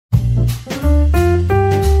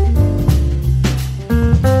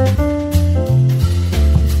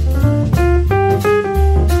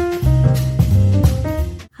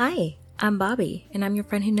I'm Bobby, and I'm your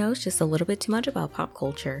friend who knows just a little bit too much about pop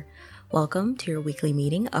culture. Welcome to your weekly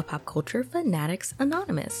meeting of Pop Culture Fanatics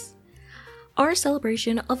Anonymous. Our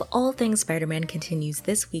celebration of all things Spider-Man continues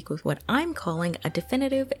this week with what I'm calling a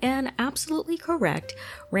definitive and absolutely correct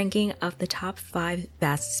ranking of the top 5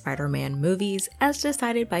 best Spider-Man movies as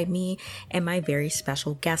decided by me and my very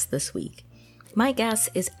special guest this week. My guest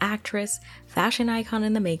is actress, fashion icon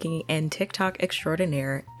in the making, and TikTok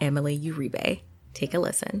extraordinaire Emily Uribe. Take a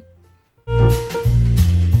listen.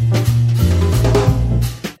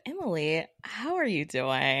 Emily, how are you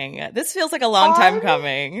doing? This feels like a long time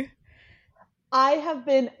coming. I have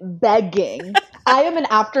been begging. I am an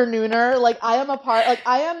afternooner. I am a part,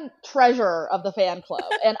 I am treasurer of the fan club.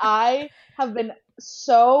 And I have been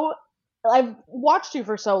I've watched you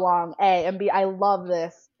for so long, A, and B, I love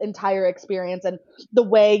this entire experience. And the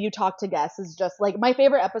way you talk to guests is just my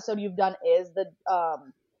favorite episode you've done is the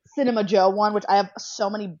Cinema Joe one, which I have so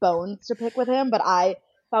many bones to pick with him, but I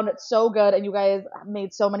found it so good, and you guys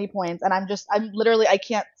made so many points, and I'm literally, I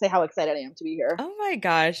can't say how excited I am to be here. Oh my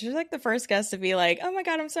gosh, you're like the first guest to be like, oh my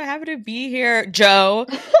god, I'm so happy to be here, Joe.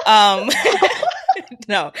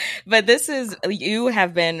 No, but you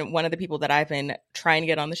have been one of the people that I've been trying to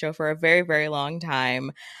get on the show for a very, very long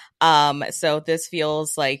time. So this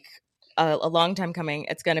feels like a long time coming.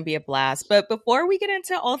 It's going to be a blast. But before we get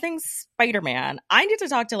into all things Spider-Man, I need to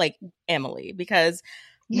talk to Emily, because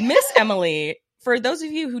Miss Emily, for those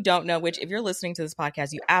of you who don't know, which if you're listening to this podcast,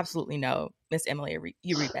 you absolutely know Miss Emily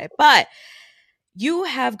Uribe, but you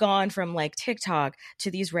have gone from TikTok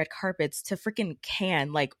to these red carpets to freaking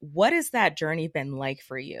Cannes. What has that journey been like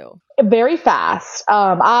for you? Very fast.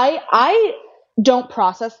 I don't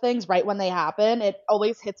process things right when they happen. It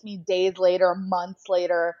always hits me days later, months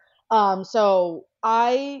later. So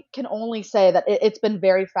I can only say that it's been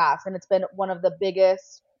very fast, and it's been one of the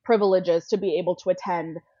biggest privileges to be able to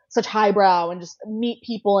attend such highbrow and just meet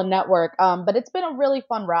people and network. But it's been a really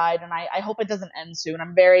fun ride, and I hope it doesn't end soon.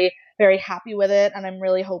 I'm very, very happy with it. And I'm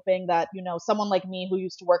really hoping that, someone like me who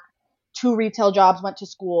used to work 2 retail jobs, went to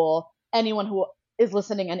school, anyone who is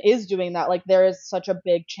listening and is doing that, there is such a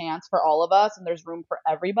big chance for all of us, and there's room for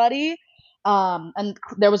everybody. And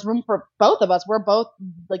there was room for both of us. We're both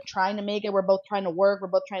trying to make it. We're both trying to work. We're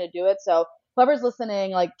both trying to do it. So whoever's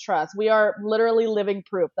listening, trust, we are literally living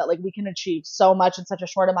proof that we can achieve so much in such a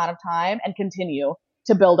short amount of time and continue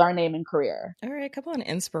to build our name and career. All right, couple on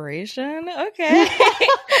inspiration. Okay.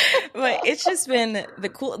 But it's just been the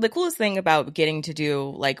coolest thing about getting to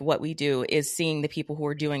do what we do is seeing the people who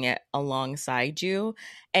are doing it alongside you.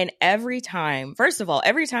 And every time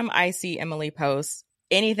I see Emily post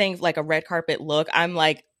anything like a red carpet look, I'm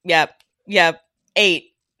like, yep, 8.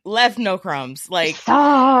 Left no crumbs.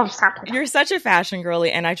 Stop. You're such a fashion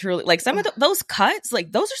girly, and I truly some of those cuts.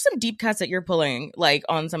 Those are some deep cuts that you're pulling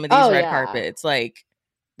on some of these red carpets.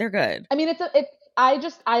 They're good. I mean,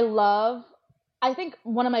 I think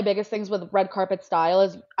one of my biggest things with red carpet style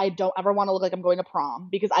is I don't ever want to look like I'm going to prom,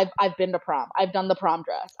 because I've been to prom. I've done the prom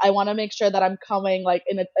dress. I want to make sure that I'm coming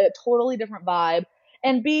in a totally different vibe.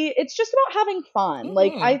 And B, it's just about having fun.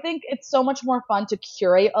 Mm-hmm. I think it's so much more fun to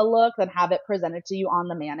curate a look than have it presented to you on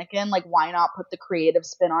the mannequin. Why not put the creative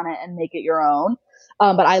spin on it and make it your own?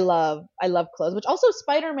 But I love clothes, which also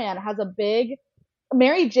Spider-Man has a big,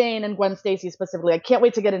 Mary Jane and Gwen Stacy specifically. I can't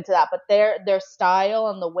wait to get into that, but their style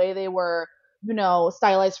and the way they were,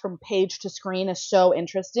 stylized from page to screen is so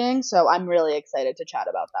interesting. So I'm really excited to chat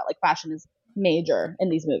about that. Fashion is major in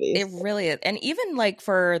these movies. It really is. And even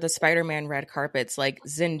for the Spider-Man red carpets,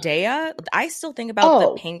 Zendaya, I still think about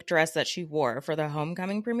the pink dress that she wore for the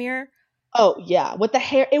Homecoming premiere. Oh yeah, with the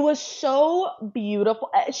hair, it was so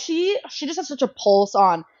beautiful. She just has such a pulse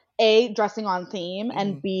on A, dressing on theme,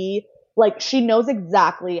 and B, she knows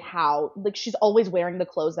exactly how, she's always wearing the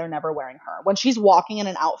clothes they're never wearing her. When she's walking in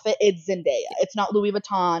an outfit, it's Zendaya. It's not Louis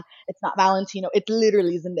Vuitton. It's not Valentino. It's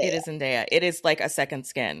literally Zendaya. It is Zendaya. It is a second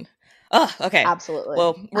skin. Oh, okay. Absolutely.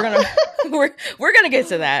 Well, we're gonna we're gonna get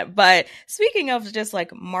to that. But speaking of just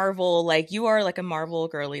Marvel, you are a Marvel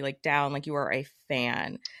girly, down, you are a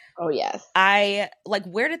fan. Oh yes.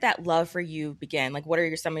 Where did that love for you begin? What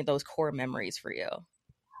are some of those core memories for you?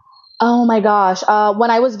 Oh my gosh.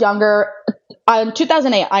 When I was younger, in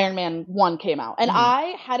 2008, Iron Man 1 came out, and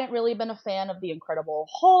I hadn't really been a fan of the Incredible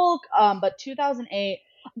Hulk. But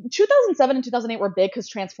 2007 and 2008 were big because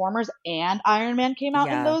Transformers and Iron Man came out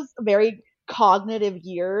in those very cognitive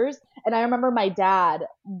years. And I remember my dad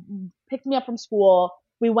picked me up from school.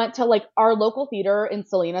 We went to our local theater in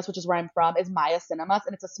Salinas, which is where I'm from, is Maya Cinemas,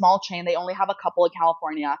 and it's a small chain. They only have a couple in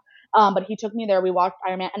California. But he took me there. We watched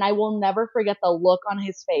Iron Man, and I will never forget the look on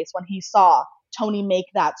his face when he saw Tony make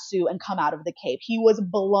that suit and come out of the cave. He was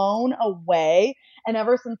blown away. And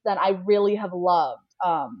ever since then, I really have loved,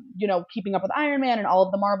 keeping up with Iron Man and all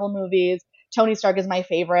of the Marvel movies. Tony Stark is my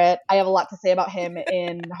favorite. I have a lot to say about him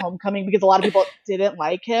in Homecoming because a lot of people didn't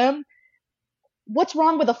like him. What's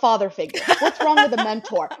wrong with a father figure? What's wrong with a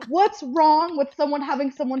mentor? What's wrong with someone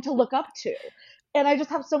having someone to look up to? And I just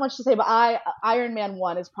have so much to say, but Iron Man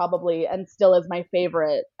 1 is probably and still is my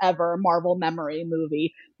favorite ever Marvel memory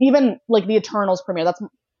movie. Even like the Eternals premiere, that's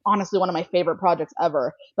honestly one of my favorite projects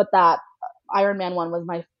ever. But that Iron Man 1 was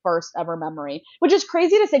my first ever memory, which is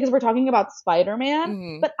crazy to say because we're talking about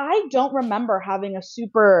Spider-Man, but I don't remember having a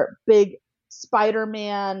super big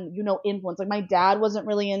Spider-Man, influence. Like my dad wasn't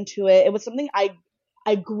really into it. It was something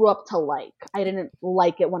I grew up to like. I didn't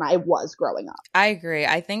like it when I was growing up. I agree.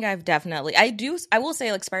 I think I will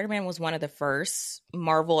say like Spider-Man was one of the first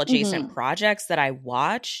Marvel adjacent projects that I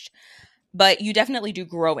watched, but you definitely do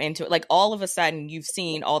grow into it. Like all of a sudden you've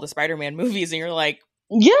seen all the Spider-Man movies and you're like,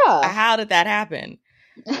 yeah, how did that happen?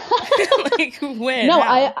 Like when? No,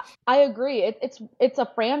 how? I agree. It's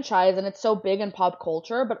a franchise and it's so big in pop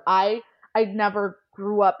culture, but I never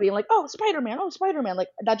grew up being like, oh, Spider-Man, oh, Spider-Man. Like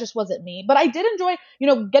that just wasn't me. But I did enjoy,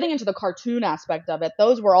 getting into the cartoon aspect of it.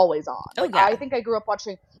 Those were always on. Like, yeah. I think I grew up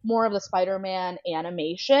watching more of the Spider-Man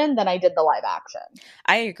animation than I did the live action.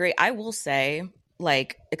 I agree. I will say,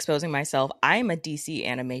 like, exposing myself, I'm a DC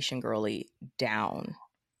animation girly down.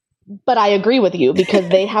 But I agree with you because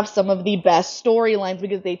they have some of the best storylines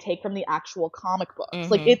because they take from the actual comic books.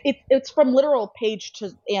 Like it's from literal page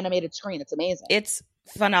to animated screen. It's amazing. It's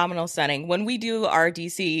phenomenal setting. When we do our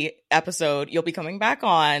DC episode, you'll be coming back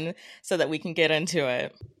on so that we can get into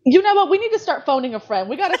it. You know what? We need to start phoning a friend.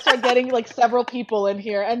 We got to start getting like several people in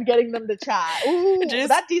here and getting them to chat. Ooh,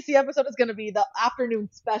 that DC episode is going to be the afternoon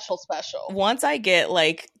special. Once I get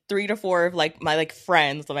like 3 to 4 of like my like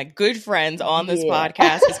friends, my good friends on this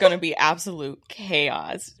podcast, it's going to be absolute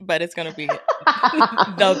chaos, but it's going to be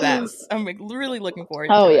the best. I'm like, really looking forward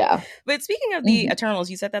to it. Oh yeah. But speaking of the Eternals,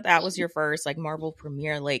 you said that was your first like Marvel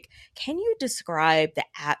premiere. Like, can you describe the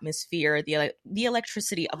atmosphere, the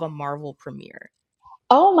electricity of a Marvel premiere?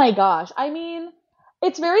 Oh my gosh. I mean,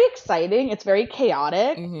 it's very exciting. It's very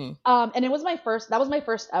chaotic. And that was my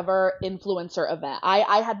first ever influencer event.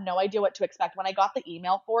 I had no idea what to expect when I got the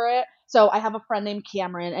email for it. So I have a friend named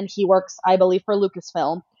Cameron and he works, I believe, for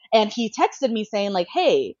Lucasfilm. And he texted me saying like,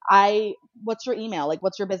 hey, what's your email? Like,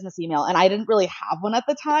 what's your business email? And I didn't really have one at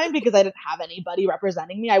the time because I didn't have anybody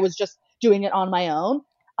representing me. I was just doing it on my own.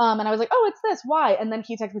 And I was like, oh, it's this. Why? And then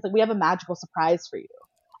he texted me like, we have a magical surprise for you.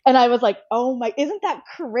 And I was like, oh my, isn't that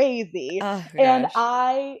crazy? Oh, and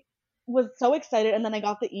I was so excited. And then I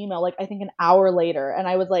got the email, like, I think an hour later. And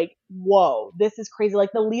I was like, whoa, this is crazy. Like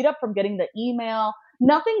the lead up from getting the email,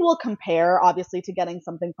 nothing will compare, obviously, to getting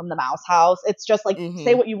something from the Mouse House. It's just like,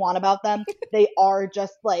 say what you want about them. They are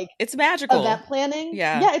just like, it's magical. Event planning.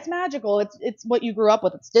 Yeah, it's magical. It's what you grew up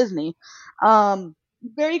with. It's Disney.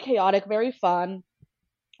 Very chaotic, very fun.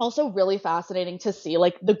 Also really fascinating to see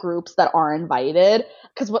like the groups that are invited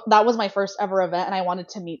because that was my first ever event and I wanted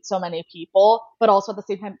to meet so many people, but also at the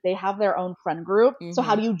same time they have their own friend group. So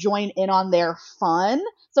how do you join in on their fun?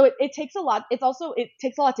 So it takes a lot. It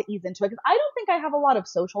takes a lot to ease into it because I don't think I have a lot of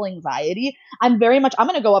social anxiety. I'm going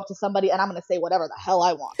to go up to somebody and I'm going to say whatever the hell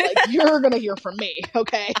I want. Like you're going to hear from me.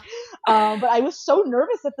 Okay. But I was so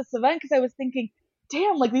nervous at this event because I was thinking,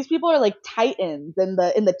 damn, like these people are like titans in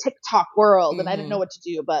the TikTok world and I didn't know what to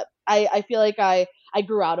do, but I feel like I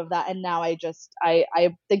grew out of that and now I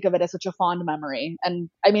think of it as such a fond memory. And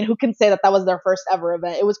I mean, who can say that was their first ever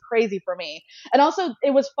event? It was crazy for me. And also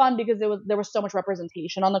it was fun because there was so much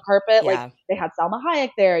representation on the carpet. Yeah. Like they had Salma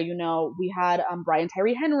Hayek there, we had Brian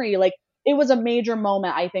Tyree Henry. Like it was a major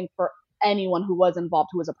moment, I think, for anyone who was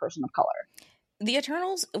involved who was a person of color. The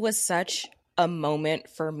Eternals was such a moment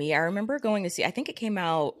for me. I remember going to see, I think it came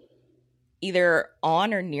out either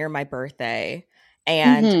on or near my birthday,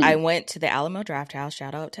 and I went to the Alamo Drafthouse.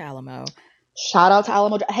 Shout out to Alamo.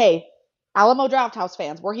 Hey, Alamo Drafthouse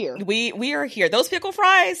fans, we're here. We are here. Those pickle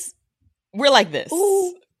fries, we're like this.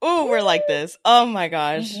 Ooh, we're like this. Oh my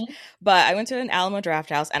gosh. But I went to an Alamo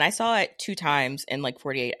Drafthouse and I saw it 2 times in like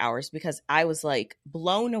 48 hours because I was like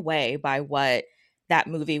blown away by what that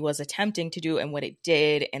movie was attempting to do and what it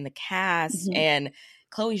did and the cast and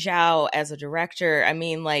Chloe Zhao as a director. I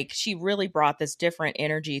mean, like she really brought this different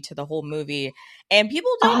energy to the whole movie and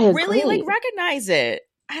people don't really like recognize it.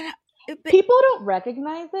 People don't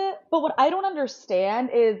recognize it, but what I don't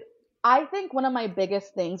understand is I think one of my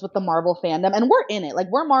biggest things with the Marvel fandom, and we're in it, like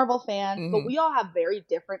we're Marvel fans, but we all have very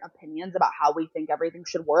different opinions about how we think everything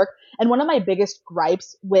should work. And one of my biggest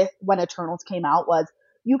gripes with when Eternals came out was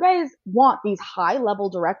you guys want these high level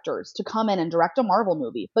directors to come in and direct a Marvel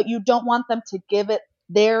movie, but you don't want them to give it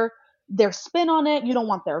their spin on it. You don't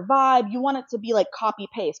want their vibe. You want it to be like copy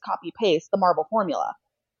paste the Marvel formula.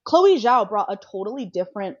 Chloe Zhao brought a totally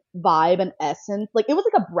different vibe and essence. Like, it was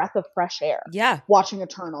like a breath of fresh air Yeah. watching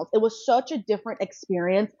Eternals. It was such a different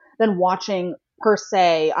experience than watching, per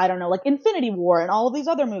se, I don't know, like Infinity War and all of these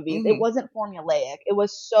other movies. It wasn't formulaic. It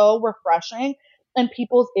was so refreshing. And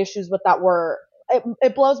people's issues with that were,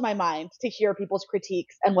 it blows my mind to hear people's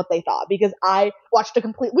critiques and what they thought, because we watched a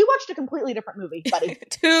completely different movie, buddy.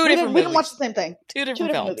 We didn't watch the same thing. Two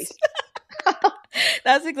different films. Movies.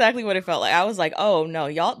 That's exactly what it felt like. I was like, oh no,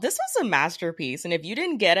 y'all, this was a masterpiece. And if you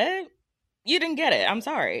didn't get it, you didn't get it. I'm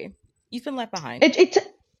sorry. You've been left behind.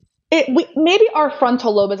 Maybe our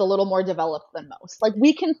frontal lobe is a little more developed than most. Like,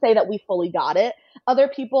 we can say that we fully got it. Other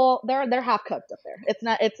people, they're half cooked up there.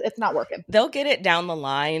 It's not working. They'll get it down the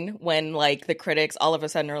line when, like, the critics all of a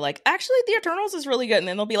sudden are like, actually, the Eternals is really good. And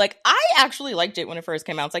then they'll be like, I actually liked it when it first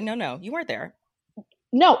came out. It's like, no, you weren't there.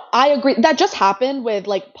 No, I agree. That just happened with,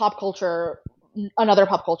 like, pop culture, another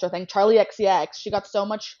pop culture thing. Charlie XCX, she got so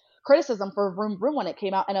much criticism for Vroom Vroom when it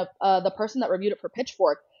came out. And the person that reviewed it for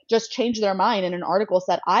Pitchfork just changed their mind in an article,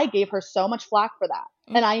 said, I gave her so much flack for that.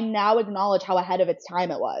 And I now acknowledge how ahead of its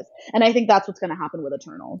time it was. And I think that's what's going to happen with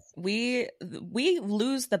Eternals. We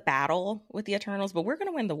lose the battle with the Eternals, but we're going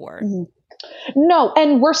to win the war. Mm-hmm. No,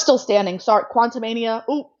 and we're still standing. Sorry, Quantumania.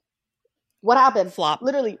 Ooh, what happened? Flop.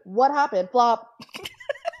 Literally, what happened? Flop.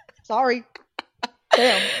 Sorry.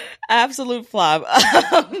 Damn. Absolute flop.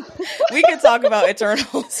 We could talk about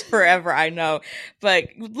Eternals forever, I know. But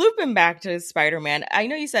looping back to Spider-Man, I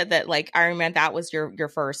know you said that, like, Iron Man, that was your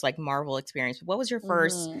first, like, Marvel experience. What was your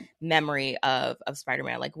first memory of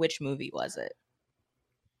Spider-Man? Like, which movie was it?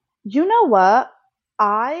 You know what?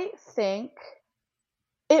 I think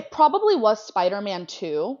it probably was Spider-Man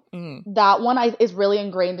 2. That one is really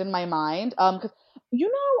ingrained in my mind. Because,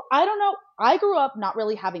 I don't know. I grew up not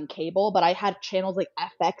really having cable, but I had channels like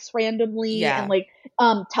FX randomly, and like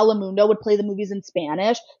Telemundo would play the movies in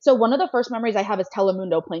Spanish. So one of the first memories I have is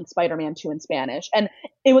Telemundo playing Spider-Man 2 in Spanish. And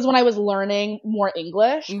it was when I was learning more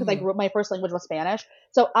English, because my first language was Spanish.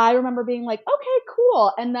 So I remember being like, okay,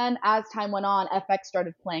 cool. And then as time went on, FX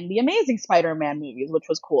started playing the Amazing Spider-Man movies, which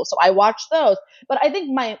was cool. So I watched those. But I think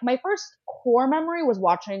my first core memory was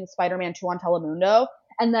watching Spider-Man 2 on Telemundo.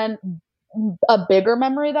 And then a bigger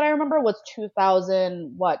memory that I remember was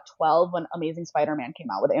 2012 when Amazing Spider-Man came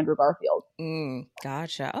out with Andrew Garfield.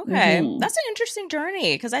 Gotcha. Okay. That's an interesting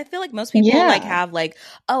journey, because I feel like most people like have like,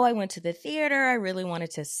 oh, I went to the theater, I really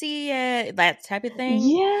wanted to see it, that type of thing.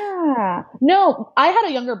 Yeah. No, I had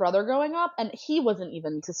a younger brother growing up, and he wasn't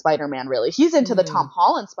even into Spider-Man really. He's into the Tom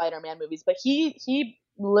Holland Spider-Man movies, but he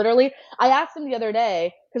literally, I asked him the other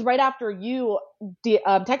day, because right after you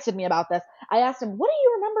texted me about this, I asked him, what do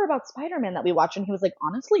you remember about Spider-Man that we watched? And he was like,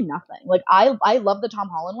 honestly, nothing. Like, I love the Tom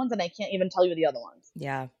Holland ones, and I can't even tell you the other ones.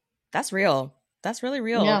 Yeah, that's real. That's really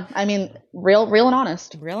real. Yeah, I mean, real and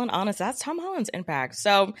honest. Real and honest. That's Tom Holland's impact.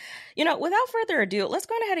 So, without further ado, let's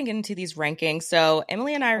go ahead and get into these rankings. So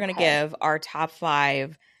Emily and I are going to give our top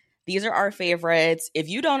 5. These are our favorites. If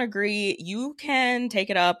you don't agree, you can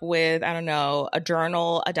take it up with, I don't know, a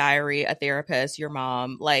journal, a diary, a therapist, your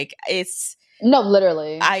mom. Like, it's... No,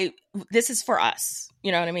 literally. This is for us.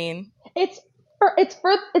 You know what I mean? It's for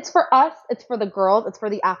us. It's for the girls. It's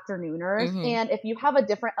for the afternooners. And if you have a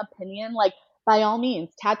different opinion, like, by all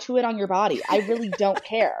means, tattoo it on your body. I really don't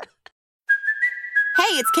care.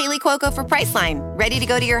 Hey, it's Kaylee Cuoco for Priceline. Ready to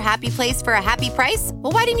go to your happy place for a happy price?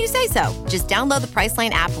 Well, why didn't you say so? Just download the Priceline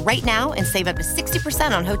app right now and save up to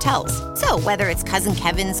 60% on hotels. So whether it's Cousin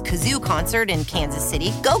Kevin's Kazoo Concert in Kansas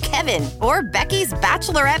City, go Kevin, or Becky's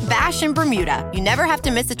Bachelorette Bash in Bermuda, you never have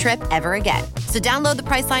to miss a trip ever again. So download the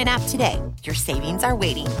Priceline app today. Your savings are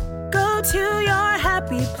waiting. Go to your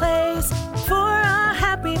happy place for a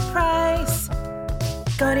happy price.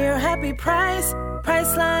 Go to your happy price,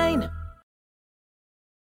 Priceline.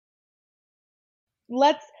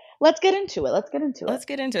 Let's get into it. Let's get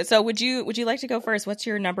into it. So would you like to go first? What's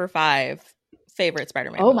your number 5 favorite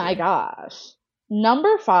Spider-Man movie? My gosh.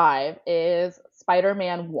 Number 5 is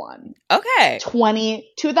Spider-Man 1. Okay.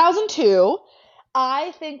 2002.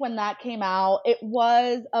 I think when that came out, it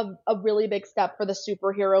was a really big step for the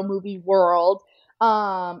superhero movie world.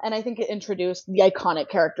 And I think it introduced the iconic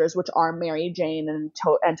characters, which are Mary Jane and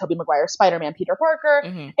Tobey Maguire, Spider-Man, Peter Parker.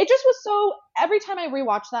 It just was so, every time I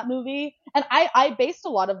rewatch that movie, and I based a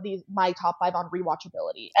lot of my top 5 on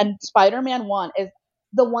rewatchability, and Spider-Man 1 is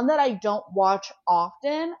the one that I don't watch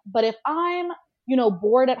often, but if I'm,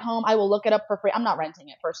 bored at home, I will look it up for free. I'm not renting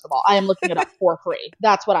it, first of all. I am looking it up for free.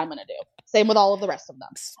 That's what I'm going to do. Same with all of the rest of them.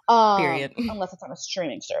 Period. Unless it's on a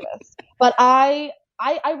streaming service. But I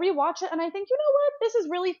rewatch it and I think, you know what? This is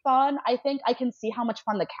really fun. I think I can see how much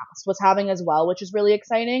fun the cast was having as well, which is really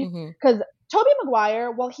exciting. Because Tobey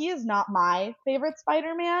Maguire, while he is not my favorite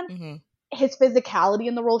Spider-Man, his physicality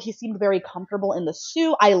in the role, he seemed very comfortable in the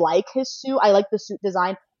suit. I like his suit. I like the suit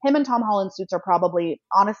design. Him and Tom Holland's suits are probably,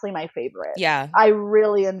 honestly, my favorite. Yeah. I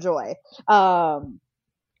really enjoy. And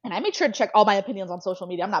I make sure to check all my opinions on social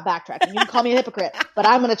media. I'm not backtracking. You can call me a hypocrite, but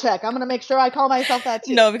I'm going to check. I'm going to make sure I call myself that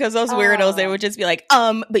too. No, because those weirdos, they would just be like,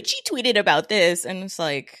 but she tweeted about this. And it's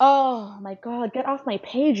like, oh my God, get off my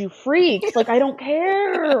page, you freaks. Like, I don't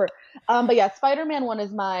care. But yeah, Spider-Man 1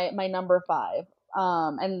 is my number 5.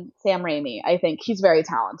 And Sam Raimi, I think he's very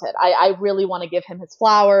talented. I really want to give him his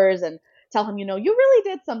flowers and tell him, you really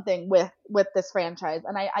did something with this franchise.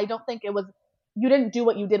 And I don't think it was, you didn't do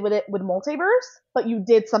what you did with it with Multiverse, but you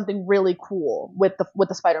did something really cool with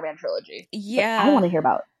the Spider-Man trilogy. Yeah. But I want to hear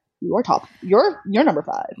about your number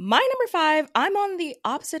 5. My number 5, I'm on the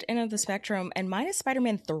opposite end of the spectrum, and mine is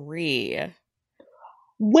Spider-Man 3.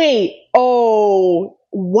 Wait. Oh,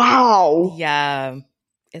 wow. Yeah.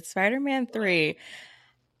 It's Spider-Man 3.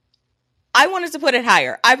 I wanted to put it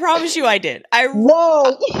higher. I promise you I did.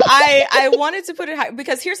 Whoa. I wanted to put it higher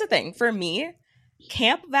because here's the thing. For me,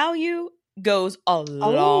 camp value goes a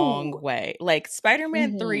long way. Like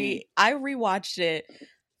Spider-Man 3, I rewatched it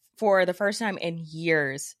for the first time in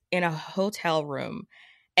years in a hotel room.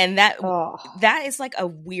 And that is like a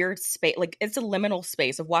weird space. Like it's a liminal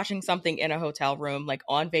space of watching something in a hotel room, like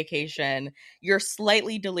on vacation. You're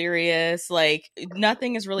slightly delirious. Like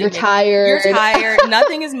nothing is really. You're tired. You're tired.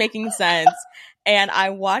 Nothing is making sense. And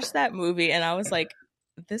I watched that movie and I was like,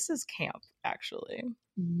 this is camp, actually.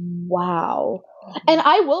 Wow. And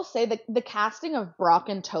I will say that the casting of Brock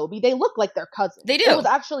and Toby, they look like they're cousins. They do. It was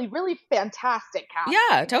actually really fantastic casting.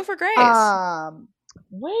 Yeah, Topher Grace.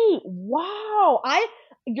 Wait, wow.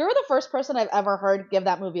 You're the first person I've ever heard give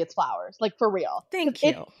that movie its flowers. Like, for real. Thank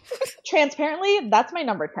you. Transparently, that's my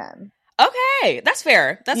number 10. Okay, that's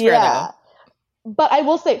fair. That's fair, though. But I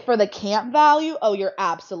will say, for the camp value, you're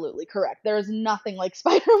absolutely correct. There is nothing like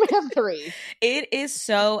Spider-Man 3. It is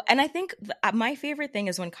so, and I think my favorite thing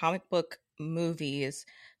is when comic book movies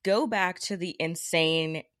go back to the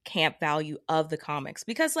insane camp value of the comics.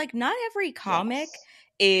 Because, like, not every comic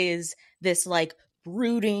is this, like,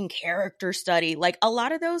 brooding character study. Like, a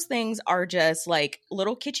lot of those things are just, like,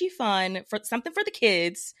 little kitschy fun, for something for the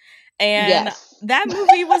kids. And that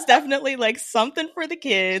movie was definitely like something for the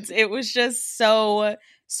kids. It was just so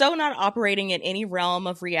not operating in any realm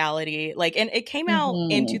of reality. Like, and it came out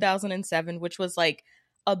in 2007, which was like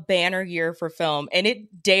a banner year for film. And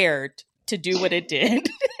it dared to do what it did.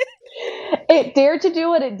 It dared to do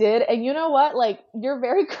what it did. And you know what? Like, you're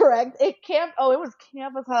very correct. It was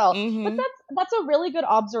camp as hell. But that's a really good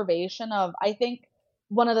observation of, I think,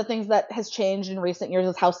 one of the things that has changed in recent years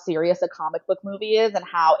is how serious a comic book movie is and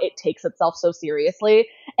how it takes itself so seriously.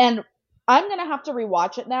 And I'm going to have to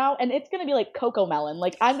rewatch it now, and it's going to be like Coco Melon.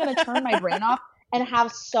 Like, I'm going to turn my brain off and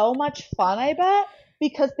have so much fun, I bet,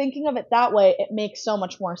 because thinking of it that way, it makes so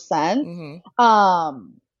much more sense.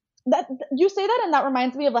 That you say that, and that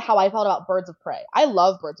reminds me of how I felt about Birds of Prey. I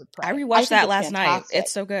love Birds of Prey. I rewatched that last night.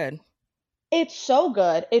 It's so good. It's so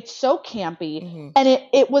good. It's so campy. And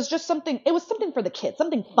it was just something, it was something for the kids,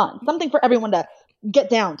 something fun, something for everyone to get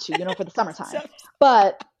down to, for the summertime.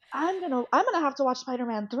 But I'm going to have to watch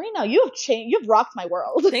Spider-Man 3 now. You've rocked my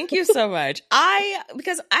world. Thank you so much.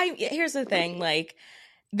 Here's the thing, like,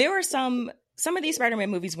 there were some of these Spider-Man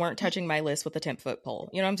movies weren't touching my list with a 10-foot pole.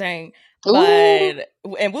 You know what I'm saying?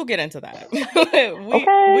 And we'll get into that.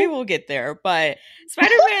 We will get there. But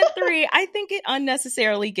Spider-Man 3, I think it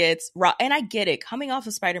unnecessarily gets raw. And I get it. Coming off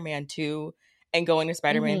of Spider-Man 2 and going to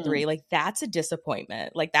Spider-Man 3, like, that's a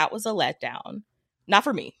disappointment. Like, that was a letdown. Not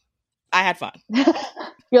for me. I had fun.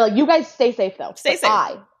 You're like, you guys stay safe, though. Stay safe.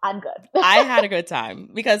 I'm good. I had a good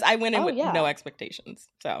time because I went in with no expectations.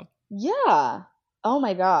 So. Yeah. Oh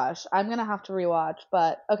my gosh. I'm going to have to rewatch.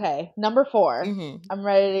 But okay, number 4. I'm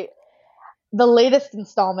ready. The latest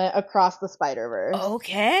installment, Across the Spider-Verse.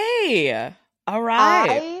 Okay. All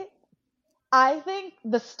right. I think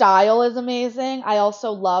the style is amazing. I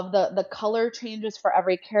also love the color changes for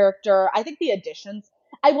every character. I think the additions.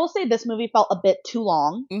 I will say this movie felt a bit too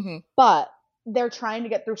long, but they're trying to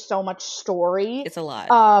get through so much story. It's a lot.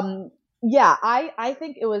 Yeah, I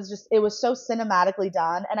think it was so cinematically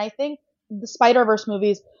done. And I think the Spider-Verse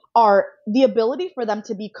movies are the ability for them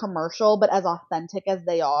to be commercial, but as authentic as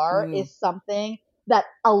they are is something that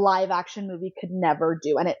a live action movie could never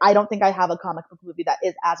do. And I don't think I have a comic book movie that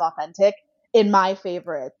is as authentic in my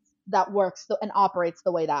favorites that works and operates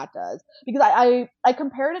the way that does. Because I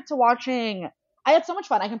compared it to watching, I had so much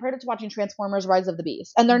fun. I compared it to watching Transformers Rise of the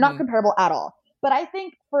Beast, and they're not comparable at all. But I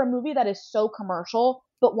think for a movie that is so commercial,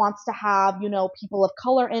 but wants to have, people of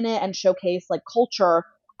color in it and showcase like culture,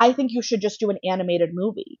 I think you should just do an animated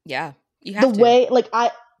movie. Yeah, you have to. The way,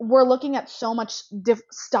 we're looking at so much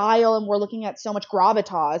style and we're looking at so much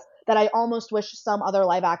gravitas that I almost wish some other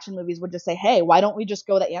live action movies would just say, hey, why don't we just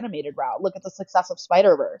go the animated route? Look at the success of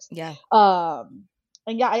Spider-Verse. Yeah.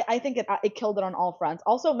 And yeah, I think it killed it on all fronts.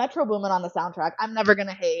 Also, Metro Boomin on the soundtrack, I'm never going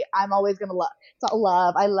to hate. I'm always going to love. It's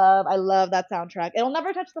love. I love that soundtrack. It'll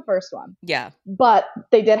never touch the first one. Yeah. But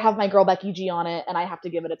they did have my girl Becky G on it, and I have to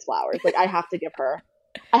give it its flowers. Like, I have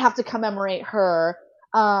to commemorate her.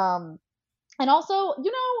 And also,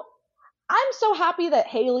 I'm so happy that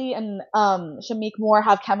Haley and Shamik Moore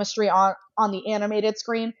have chemistry on the animated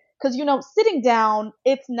screen. Because, sitting down,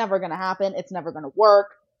 it's never going to happen. It's never going to work.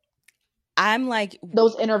 I'm like,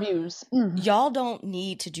 those interviews. Y'all don't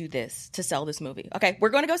need to do this to sell this movie. Okay, we're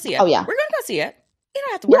going to go see it. Oh, yeah. We're going to go see it. You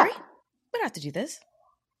don't have to worry. We don't have to do this.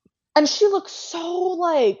 And she looks so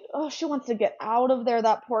she wants to get out of there,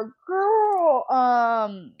 that poor girl.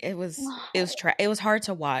 It was hard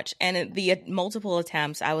to watch. And the multiple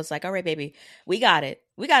attempts, I was like, all right, baby, we got it.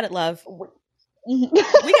 We got it, love.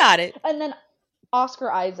 We got it. And then Oscar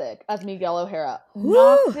Isaac as Miguel O'Hara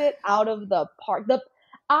knocked it out of the park.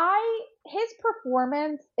 His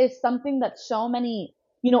performance is something that so many,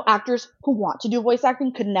 actors who want to do voice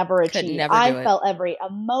acting could never achieve. I felt every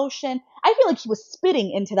emotion. I feel like he was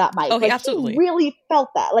spitting into that mic. Oh, absolutely. He really felt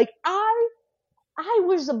that. Like, I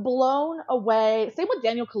was blown away. Same with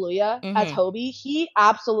Daniel Kaluuya as Hobie. He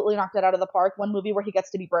absolutely knocked it out of the park. One movie where he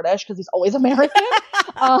gets to be British because he's always American.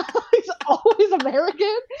 He's always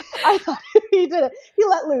American. I thought he did it. He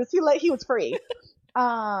let loose. He was free.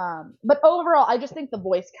 But overall, I just think the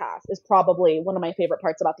voice cast is probably one of my favorite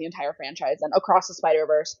parts about the entire franchise, and Across the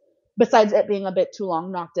Spider-Verse, besides it being a bit too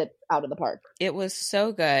long, knocked it out of the park. It was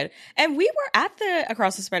so good. And we were at the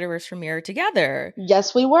Across the Spider-Verse premiere together.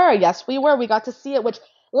 Yes, we were. We got to see it, which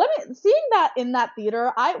seeing that in that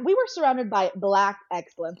theater, we were surrounded by Black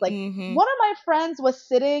excellence. Like, one of my friends was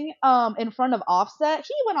sitting in front of Offset.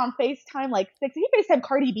 He went on FaceTime he FaceTimed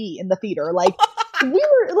Cardi B in the theater. Like, we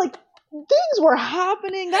were like, things were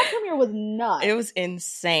happening. That premiere was nuts. It was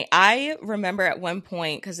insane. I remember at one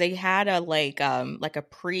point, because they had a a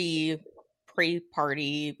pre-party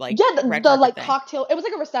the thing. cocktail. It was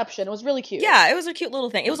like a reception. It was really cute. Yeah, it was a cute little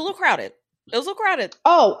thing. It was a little crowded.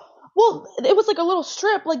 Oh, well, it was like a little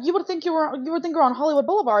strip. Like, you would think you were on Hollywood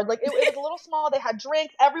Boulevard. Like, it was a little small. They had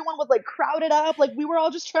drinks. Everyone was like crowded up. Like, we were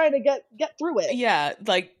all just trying to get through it. Yeah,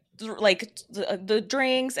 the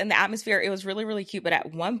drinks and the atmosphere, it was really, really cute. But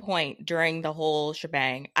at one point during the whole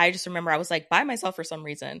shebang, I just remember I was like by myself for some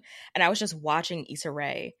reason, and I was just watching Issa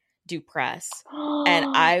Rae do press,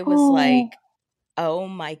 and I was like, oh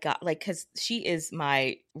my god, because she is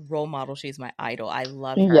my role model, she's my idol, I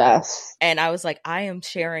love her. Yes. And I was like, I am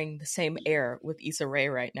sharing the same air with Issa Rae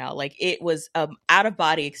right now. Like, it was out of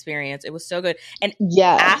body experience. It was so good. And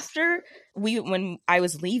after when I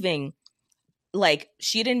was leaving, like,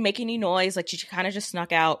 she didn't make any noise. Like, she kind of just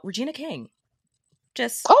snuck out. Regina King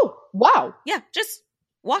just... Oh, wow. Yeah, just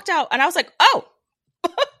walked out. And I was like, oh,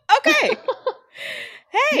 okay.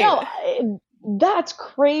 Hey. No, that's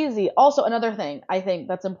crazy. Also, another thing I think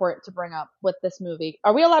that's important to bring up with this movie.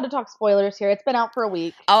 Are we allowed to talk spoilers here? It's been out for a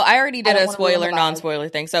week. Oh, I already did a spoiler, non-spoiler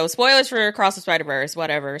thing. So, spoilers for Across the Spider-Verse,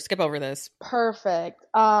 whatever. Skip over this. Perfect.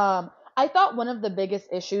 I thought one of the biggest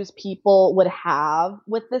issues people would have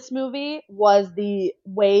with this movie was the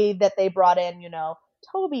way that they brought in,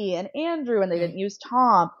 Toby and Andrew, and they didn't use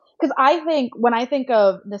Tom. Because when I think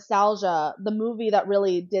of nostalgia, the movie that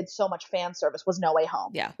really did so much fan service was No Way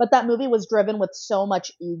Home. Yeah. But that movie was driven with so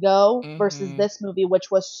much ego versus this movie,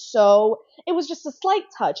 which was it was just a slight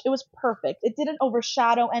touch. It was perfect. It didn't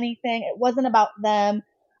overshadow anything. It wasn't about them,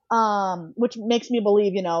 which makes me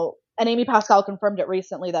believe, and Amy Pascal confirmed it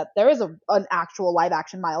recently that there is an actual live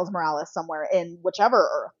action Miles Morales somewhere in whichever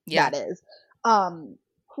Earth that is.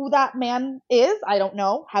 Who that man is, I don't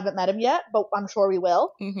know. Haven't met him yet, but I'm sure we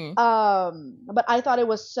will. But I thought it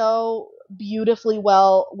was so beautifully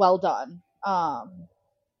well done.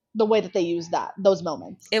 The way that they used those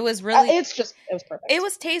moments. It was really... it was perfect. It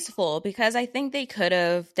was tasteful, because I think they could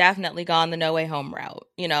have definitely gone the No Way Home route.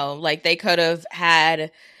 They could have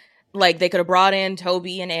had... they could have brought in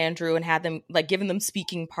Toby and Andrew and had them, given them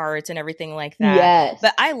speaking parts and everything like that. Yes.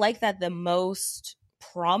 But I like that the most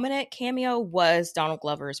prominent cameo was Donald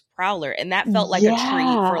Glover's Prowler, and that felt like a treat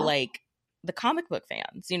for Yeah. like the comic book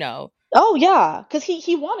fans, you know. Oh yeah, because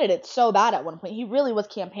he wanted it so bad at one point. He really was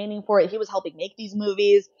campaigning for it. He was helping make these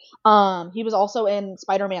movies. He was also in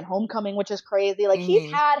Spider-Man: Homecoming, which is crazy. Like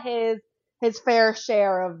he's Mhm. had his fair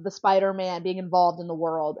share of the Spider-Man being involved in the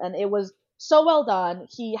world, and it was so well done.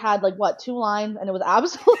 He had like what 2 lines, and it was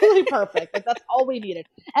absolutely perfect. Like that's all we needed.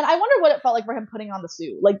 And I wonder what it felt like for him putting on the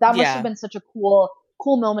suit. Like that must have Yeah. been such a cool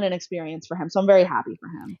moment and experience for him. So I'm very happy for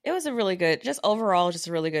him. It was a really good, just overall, just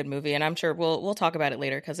a really good movie, and I'm sure we'll talk about it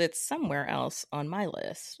later because it's somewhere else on my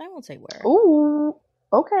list. I won't say where. Ooh.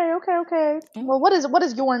 Okay. Mm. Well, what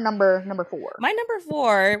is your number 4? My number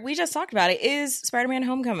 4, we just talked about it, is Spider-Man: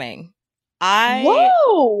 Homecoming. I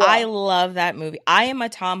Whoa! love that movie. I am a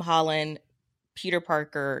Tom Holland, Peter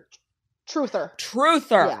Parker Truther.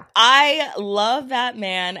 truther. I love that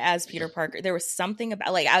man as Peter Parker. There was something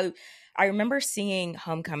about like I remember seeing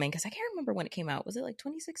Homecoming because I can't remember when it came out. Was it like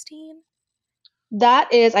 2016?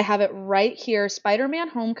 That is, I have it right here. Spider-Man: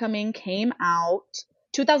 Homecoming came out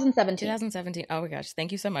 2017. 2017. Oh my gosh.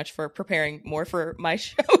 Thank you so much for preparing more for my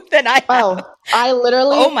show than I have. Oh, I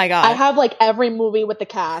literally. Oh my God. I have like every movie with the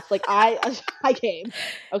cast. Like I came.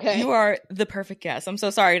 Okay. You are the perfect guest. I'm so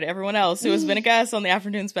sorry to everyone else who has been a guest on the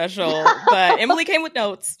afternoon special, but Emily came with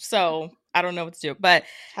notes, so I don't know what to do. But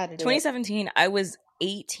 2017, I was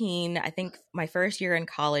 18, I think my first year in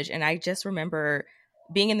college, and I just remember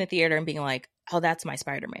being in the theater and being like, oh, that's my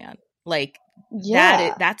Spider-Man. Like,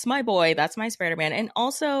 that's my boy. That's my Spider-Man. And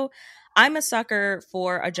also, I'm a sucker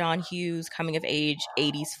for a John Hughes coming of age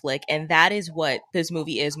 80s flick, and that is what this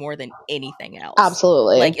movie is more than anything else.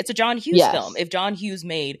 Absolutely. Like, it's a John Hughes film. If John Hughes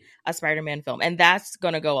made a Spider-Man film, and that's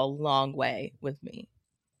going to go a long way with me.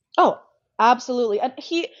 Oh, absolutely. And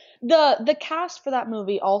the cast for that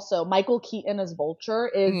movie also, Michael Keaton as Vulture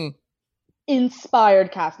is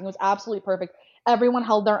inspired casting. It was absolutely perfect. Everyone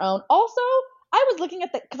held their own. Also, I was looking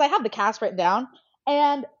at because I have the cast written down,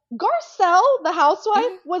 and Garcelle, the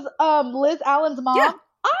housewife, was Liz Allen's mom. Yeah.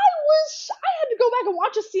 I had to go back and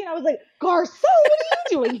watch a scene. I was like, Garcelle, what are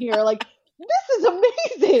you doing here? Like, this is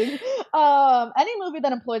amazing. Any movie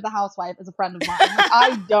that employs a housewife is a friend of mine. Like,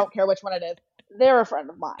 I don't care which one it is. They're a friend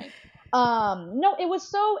of mine. No, it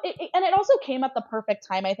was and it also came at the perfect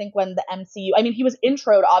time, I think, when the MCU, I mean, he was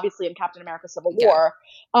introed obviously in Captain America Civil War,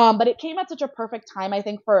 but it came at such a perfect time, I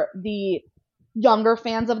think, for the younger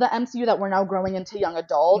fans of the MCU that were now growing into young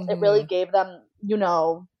adults. It really gave them,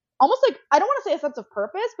 almost like, I don't want to say a sense of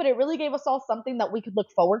purpose, but it really gave us all something that we could look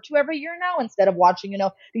forward to every year now, instead of watching,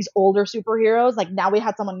 these older superheroes. Like, now we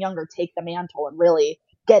had someone younger take the mantle and really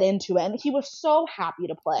get into it. And he was so happy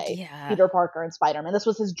to play Peter Parker and Spider-Man. This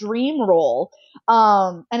was his dream role.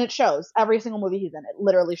 And it shows. Every single movie he's in, it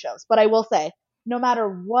literally shows. But I will say, no matter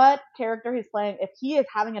what character he's playing, if he is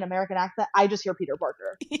having an American accent, I just hear Peter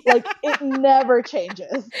Parker. Like, it never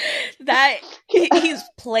changes. He's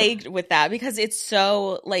plagued with that because it's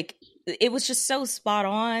so, like, it was just so spot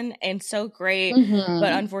on and so great.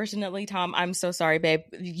 But unfortunately, Tom, I'm so sorry, babe.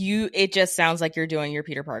 It just sounds like you're doing your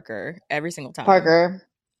Peter Parker every single time. Parker.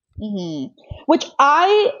 Which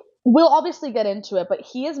I will obviously get into it, but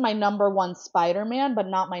he is my number 1 Spider-Man, but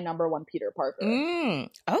not my number 1 Peter Parker.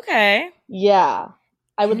 Okay. Yeah.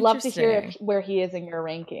 I would love to hear where he is in your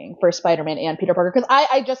ranking for Spider-Man and Peter Parker, because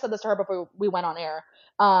I just said this to her before we went on air.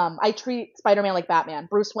 I treat Spider-Man like Batman.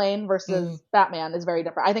 Bruce Wayne versus Batman is very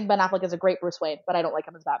different. I think Ben Affleck is a great Bruce Wayne, but I don't like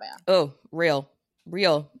him as Batman. Oh, real.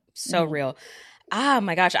 So real. Ah,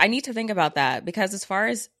 my gosh. I need to think about that, because as far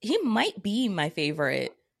as, he might be my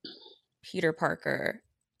favorite Peter Parker.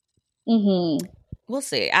 We'll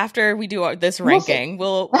see. After we do this ranking,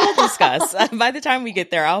 we'll discuss. By the time we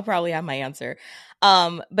get there, I'll probably have my answer.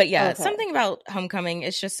 But yeah, something about Homecoming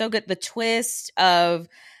is just so good. The twist of,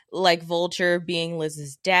 like, Vulture being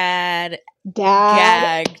Liz's dad.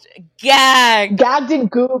 Gagged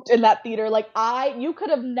and gooped in that theater. Like, you could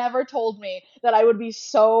have never told me that I would be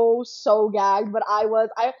so gagged, but I was.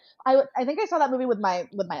 I think I saw that movie with my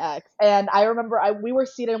ex, and I remember we were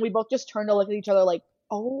seated and we both just turned to look at each other like,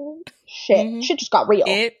 oh shit, shit just got real.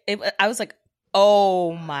 I was like,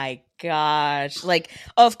 oh my gosh, like,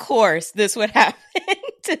 of course this would happen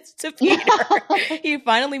to Peter. He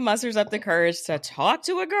finally musters up the courage to talk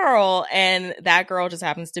to a girl, and that girl just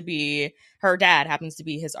happens to be, her dad happens to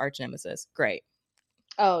be his arch nemesis. Great.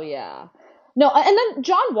 Oh yeah. No, and then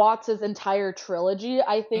John Watts' entire trilogy,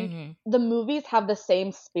 I think the movies have the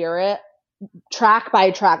same spirit, track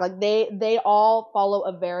by track. Like, they all follow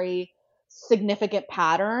a very significant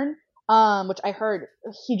pattern, which I heard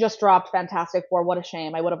he just dropped Fantastic Four. What a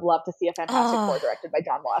shame. I would have loved to see a Fantastic Four directed by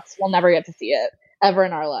John Watts. We'll never get to see it ever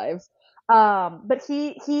in our lives. But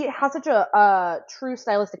he has such a true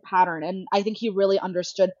stylistic pattern, and I think he really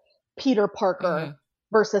understood Peter Parker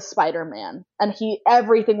versus Spider-Man, and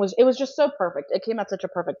everything was just so perfect. It came at such a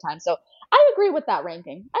perfect time. So I agree with that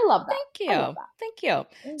ranking. I love that. Thank you. I love that. Thank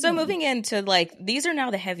you. So moving into like, these are now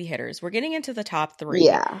the heavy hitters. We're getting into the top 3.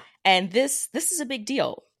 Yeah. And this is a big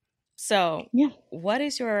deal. So Yeah. what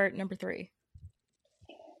is your number 3?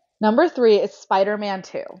 Number 3 is Spider-Man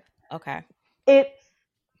 2. Okay.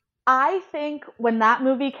 I think when that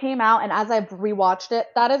movie came out, and as I've rewatched it,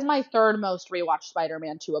 that is my third most rewatched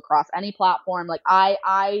Spider-Man 2 across any platform. Like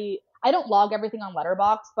I don't log everything on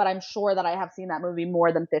Letterboxd, but I'm sure that I have seen that movie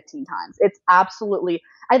more than 15 times. It's absolutely,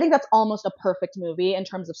 I think that's almost a perfect movie in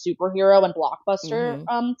terms of superhero and blockbuster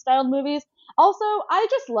styled movies. Also, I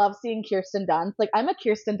just love seeing Kirsten Dunst. Like, I'm a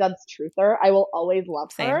Kirsten Dunst truther. I will always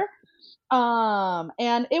love her.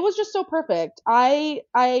 And it was just so perfect. I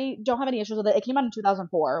don't have any issues with it. It came out in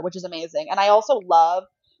 2004, which is amazing. And I also love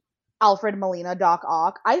Alfred Molina, Doc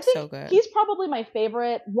Ock. I think he's probably my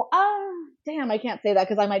favorite. Damn, I can't say that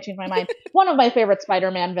because I might change my mind. One of my favorite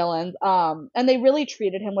Spider-Man villains. And they really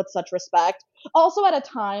treated him with such respect. Also at a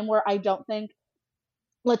time where I don't think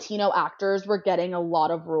Latino actors were getting a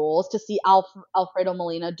lot of roles. To see Alfredo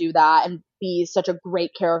Molina do that and be such a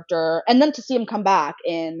great character, and then to see him come back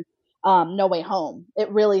in No Way Home,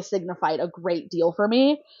 it really signified a great deal for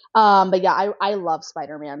me. But yeah, I love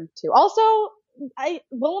Spider-Man 2. Also,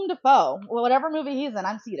 Willem Dafoe, whatever movie he's in,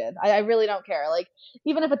 I'm seated. I really don't care. Like,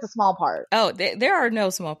 even if it's a small part. Oh, there are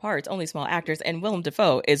no small parts, only small actors, and Willem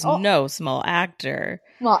Dafoe is no small actor.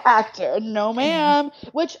 Small actor, no ma'am.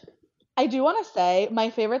 Which I do want to say, my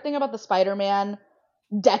favorite thing about the Spider-Man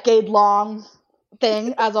decade-long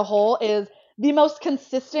thing as a whole is the most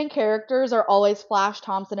consistent characters are always Flash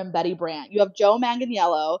Thompson and Betty Brant. You have Joe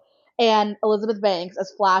Manganiello and Elizabeth Banks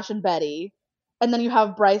as Flash and Betty. And then you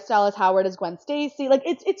have Bryce Dallas Howard as Gwen Stacy. Like,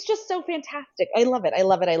 it's just so fantastic. I love it. I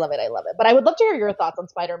love it. I love it. I love it. But I would love to hear your thoughts on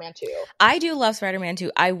Spider-Man 2. I do love Spider-Man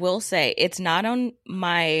 2. I will say it's not on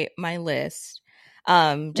my list.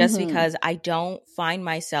 Just because I don't find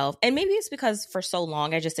myself, and maybe it's because for so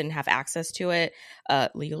long I just didn't have access to it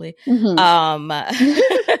legally.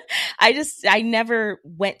 I never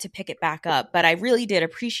went to pick it back up, but I really did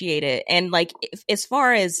appreciate it. And like, as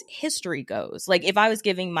far as history goes, like if I was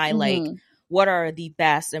giving my like what are the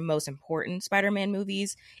best and most important Spider-Man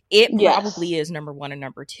movies, it probably is number 1 and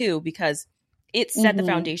number 2, because it set the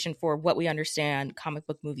foundation for what we understand comic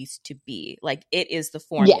book movies to be. Like, it is the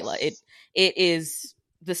formula. It is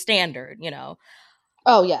the standard, you know.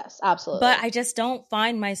 Oh, yes, absolutely. But I just don't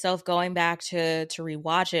find myself going back to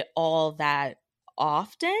rewatch it all that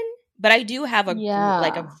often. But I do have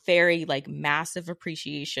a very like massive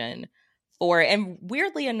appreciation for it. And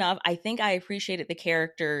weirdly enough, I think I appreciated the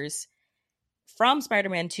characters from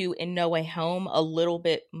Spider-Man 2 in No Way Home a little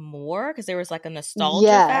bit more, because there was like a nostalgia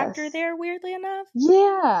factor there, weirdly enough.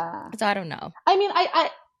 Yeah. So I don't know. I mean,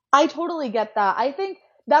 I totally get that. I think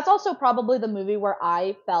that's also probably the movie where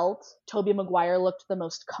I felt Tobey Maguire looked the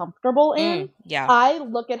most comfortable in. Yeah. I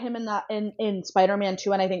look at him in Spider-Man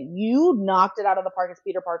 2, and I think you knocked it out of the park as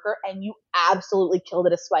Peter Parker, and you absolutely killed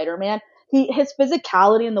it as Spider-Man. His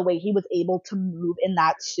physicality and the way he was able to move in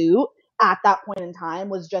that suit at that point in time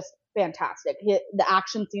was just fantastic. The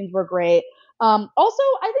action scenes were great. Also,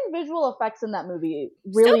 I think visual effects in that movie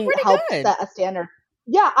really helped set a standard.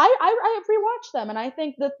 Yeah, I rewatched them, and I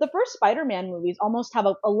think that the first Spider-Man movies almost have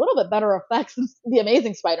a little bit better effects than the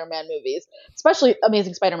Amazing Spider-Man movies, especially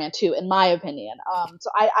Amazing Spider-Man 2, in my opinion. So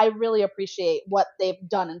I really appreciate what they've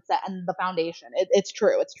done and set and the foundation. It's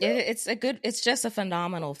true. It's true. It's just a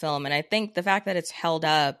phenomenal film, and I think the fact that it's held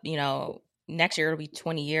up, you know, next year it'll be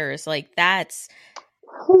 20 years. Like, that's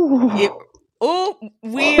we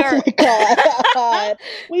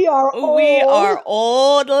are we are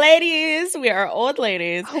old ladies. We are old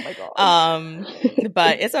ladies. Oh my god.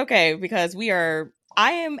 But it's okay, because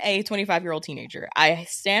I am a 25-year-old teenager. I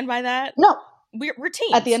stand by that. No, we're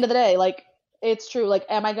teens. At the end of the day, like, it's true. Like,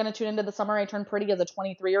 am I going to tune into The Summer I Turned Pretty as a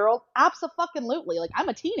 23-year-old? Absolutely. Like, I'm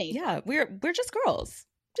a teenager. Yeah, we're just girls.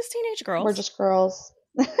 Just teenage girls. We're just girls.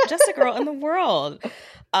 Just a girl in the world.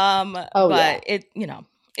 It, you know,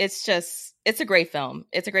 it's a great film.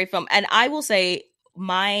 It's a great film. And I will say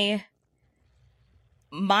my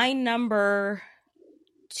number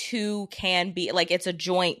 2 can be, like, it's a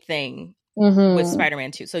joint thing with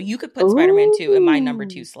Spider-Man 2. So you could put Spider-Man 2 in my number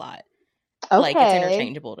 2 slot. Okay. Like, it's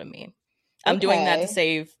interchangeable to me. I'm doing that to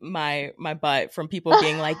save my butt from people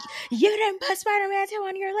being like, you didn't put Spider-Man 2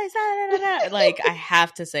 on your list. Da, da, da, da. Like, I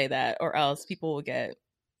have to say that, or else people will get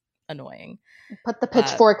annoying. Put the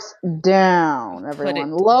pitchforks down,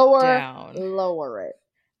 everyone. Lower it.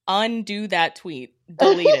 undo that tweet.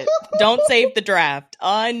 Delete it. Don't save the draft.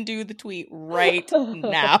 Undo the tweet right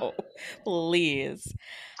now, please.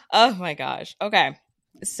 Oh my gosh. Okay.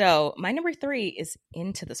 So my number 3 is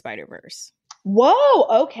Into the Spider-Verse.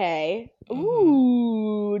 Whoa, okay. Mhm.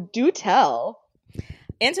 Ooh, do tell.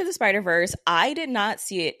 Into the Spider-Verse, I did not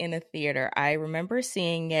see it in a theater. I remember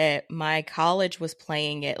seeing it. My college was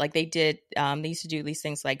playing it. Like they did, they used to do these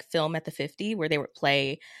things like Film at the 50, where they would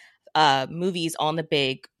play movies on the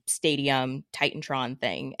big stadium Titantron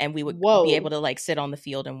thing, and we would be able to like sit on the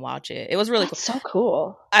field and watch it. It was really That's so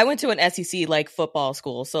cool. I went to an SEC like football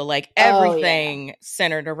school, so like everything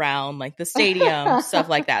centered around like the stadium, stuff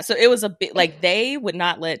like that. So it was a bit like they would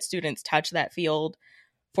not let students touch that field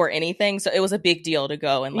for anything. So it was a big deal to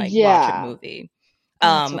go and like watch a movie.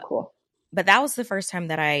 That's so cool. But that was the first time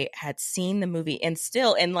that I had seen the movie, and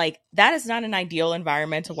like that is not an ideal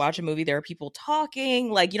environment to watch a movie. There are people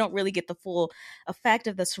talking, like you don't really get the full effect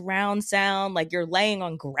of the surround sound. Like you're laying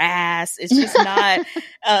on grass. It's just not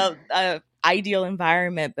a ideal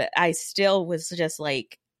environment. But I still was just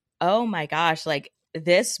like, oh my gosh, like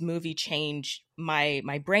this movie changed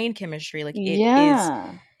my brain chemistry. Like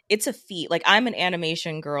it's a feat. Like I'm an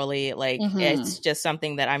animation girly. Like it's just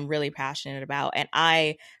something that I'm really passionate about. And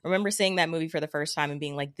I remember seeing that movie for the first time and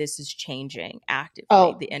being like, this is changing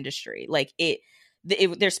actively the industry. Like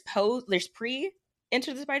there's pre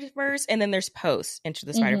Into the Spider-Verse and then there's post Into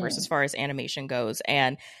the Spider-Verse as far as animation goes.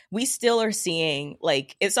 And we still are seeing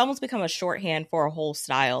like, it's almost become a shorthand for a whole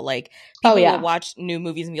style. Like people will watch new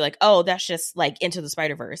movies and be like, oh, that's just like Into the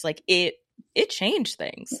Spider-Verse. Like it changed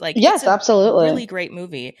things. Like yes, it's a absolutely really great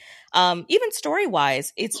movie. Even story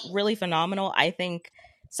wise, it's really phenomenal. I think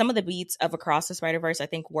some of the beats of Across the Spider-Verse I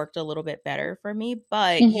think worked a little bit better for me,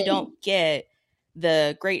 but you don't get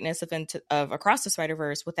the greatness of Across the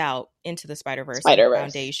Spider-Verse without Into the Spider-Verse and the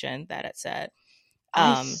foundation that it set.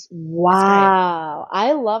 Wow,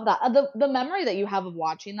 I love that. The memory that you have of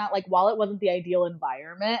watching that, like while it wasn't the ideal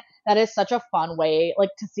environment, that is such a fun way,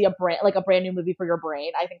 like to see a brand new movie for your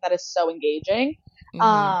brain. I think that is so engaging.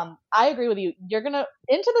 I agree with you. You're gonna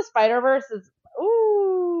Into the Spider-Verse is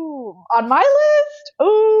on my list.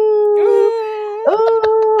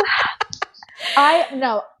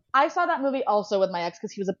 I saw that movie also with my ex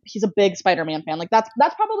because he's a big Spider-Man fan. Like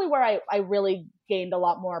that's probably where I really gained a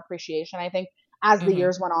lot more appreciation, I think, as the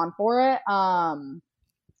years went on for it.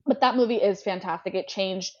 But that movie is fantastic. It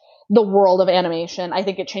changed the world of animation. I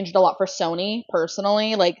think it changed a lot for Sony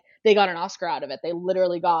personally. Like they got an Oscar out of it. They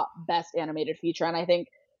literally got Best Animated Feature. And I think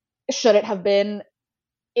should it have been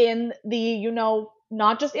in the,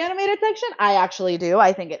 not just animated section? I actually do.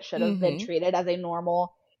 I think it should have been treated as a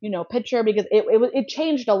normal, picture because it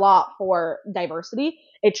changed a lot for diversity.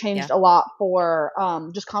 It changed a lot for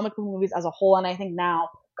just comic book movies as a whole. And I think now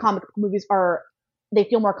comic book movies they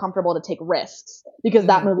feel more comfortable to take risks because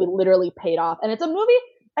that movie literally paid off. And it's a movie,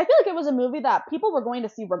 I feel like it was a movie that people were going to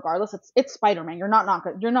see regardless. It's Spider-Man. You're not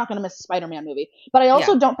going to miss a Spider-Man movie. But I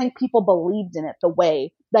also don't think people believed in it the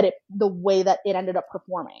way that it ended up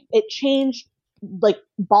performing. It changed like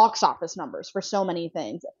box office numbers for so many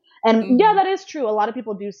things. And that is true. A lot of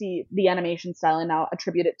people do see the animation style and now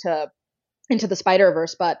attribute it to Into the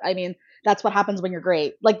Spider-Verse. But I mean, that's what happens when you're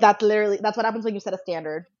great. Like that's what happens when you set a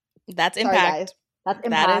standard. That's Sorry, impact. Guys. That's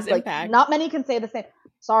impact. That is like, impact. Not many can say the same.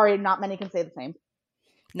 Sorry, not many can say the same.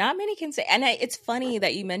 Not many can say. And it's funny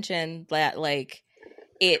that you mentioned that like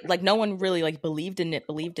it like no one really like believed in it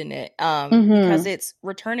because it's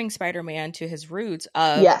returning Spider-Man to his roots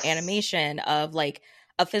of animation, of like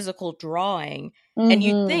a physical drawing. And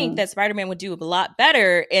you'd think that Spider-Man would do a lot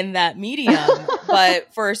better in that medium.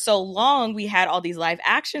 But for so long we had all these live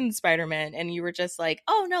action Spider-Man and you were just like,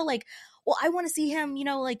 oh no, like, well, I want to see him,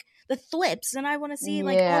 like the thwips and I want to see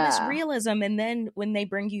like all this realism. And then when they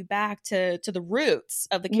bring you back to the roots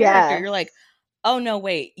of the character, you're like, oh no,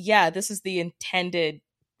 wait. Yeah, this is the intended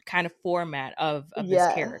kind of format of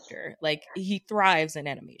this character. Like he thrives in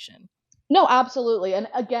animation. No, absolutely. And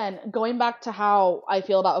again, going back to how I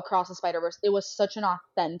feel about Across the Spider-Verse, it was such an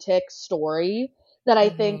authentic story that I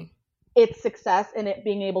think its success in it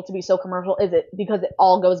being able to be so commercial is it because it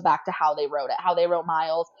all goes back to how they wrote it, how they wrote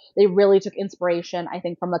Miles. They really took inspiration, I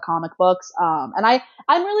think, from the comic books. And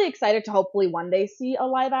I'm really excited to hopefully one day see a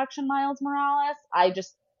live action Miles Morales.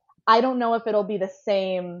 I don't know if it'll be the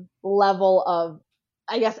same level of,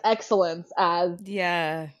 I guess, excellence as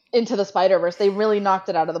Into the Spider-Verse. They really knocked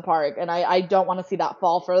it out of the park, and I don't want to see that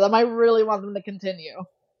fall for them. I really want them to continue.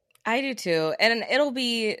 I do too, and it'll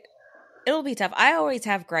be tough. I always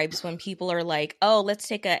have gripes when people are like, "Oh, let's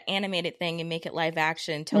take an animated thing and make it live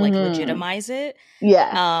action to like legitimize it."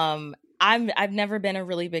 Yeah. I've never been a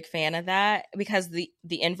really big fan of that, because the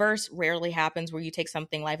inverse rarely happens, where you take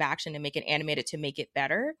something live action and make it animated to make it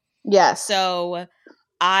better. Yes. So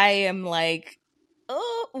I am like,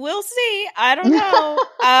 oh, we'll see. I don't know.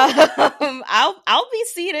 I'll be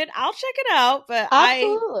seated. I'll check it out, but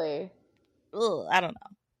absolutely. I don't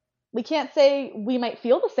know. We can't say we might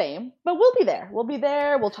feel the same, but we'll be there. We'll be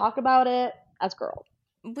there. We'll talk about it as girls.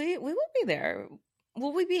 We will be there.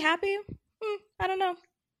 Will we be happy? I don't know.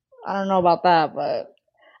 I don't know about that, but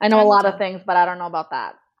I know a lot of things, but I don't know about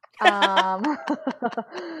that.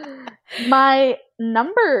 My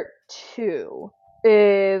number 2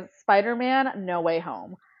 is Spider-Man No Way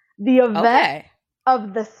Home. The event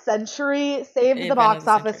of the century, saved the box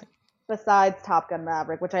office besides Top Gun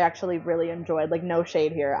Maverick, which I actually really enjoyed. Like, no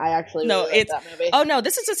shade here. I actually really liked that movie. Oh no,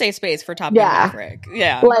 this is a safe space for Top Gun Maverick.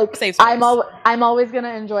 Yeah. Like, safe space. I'm always going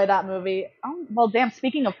to enjoy that movie. Oh, well, damn,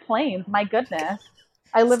 speaking of planes, my goodness.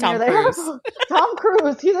 I live near there. Tom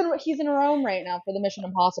Cruise. He's in Rome right now for the Mission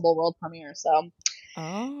Impossible world premiere. So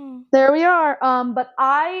there we are. But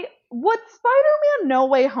what Spider-Man No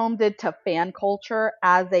Way Home did to fan culture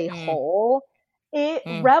as a whole, it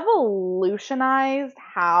revolutionized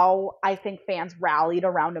how I think fans rallied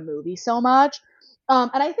around a movie so much.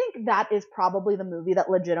 And I think that is probably the movie that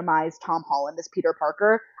legitimized Tom Holland as Peter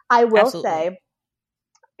Parker. I will say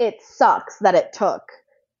it sucks that it took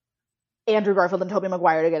Andrew Garfield and Tobey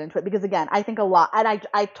Maguire to get into it, because again, I think a lot, and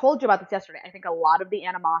I told you about this yesterday, I think a lot of the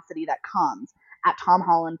animosity that comes at Tom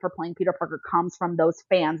Holland for playing Peter Parker comes from those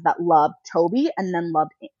fans that loved Tobey and then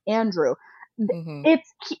loved Andrew.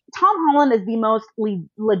 Tom Holland is the most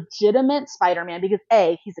legitimate Spider-Man because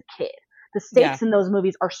he's a kid. The stakes in those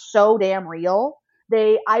movies are so damn real.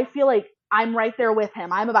 I feel like I'm right there with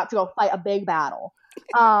him. I'm about to go fight a big battle.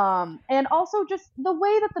 And also just the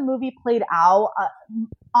way that the movie played out,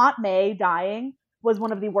 Aunt May dying was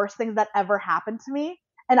one of the worst things that ever happened to me,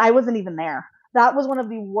 and I wasn't even there. That was one of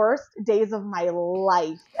the worst days of my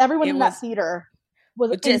life. Everyone in that theater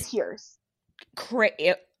was in tears.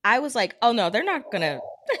 I was like, oh no, they're not gonna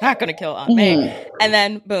kill Aunt May, and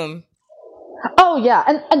then boom. Oh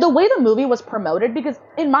yeah, and the way the movie was promoted, because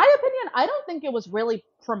in my opinion, I don't think it was really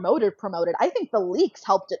promoted. I think the leaks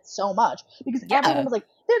helped it so much, because everyone was like,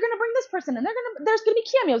 they're gonna bring this person, and there's gonna be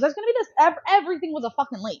cameos, there's gonna be this. Everything was a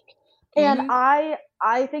fucking leak, and I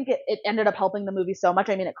think it ended up helping the movie so much.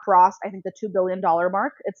 I mean, it crossed, I think, the $2 billion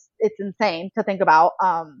mark. It's insane to think about.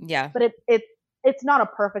 But it's not a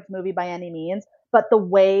perfect movie by any means. But the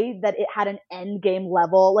way that it had an Endgame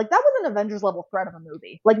level, like, that was an Avengers level threat of a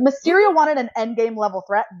movie. Like, Mysterio wanted an Endgame level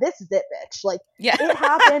threat. This is it, bitch. Like, it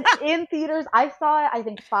happened in theaters. I saw it, I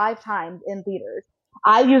think, 5 times in theaters.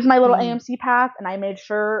 I used my little AMC pass, and I made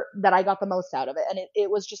sure that I got the most out of it. And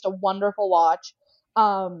it was just a wonderful watch.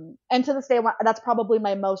 And to this day, that's probably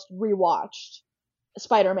my most rewatched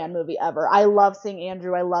Spider-Man movie ever. I love seeing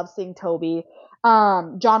Andrew. I love seeing Tobey.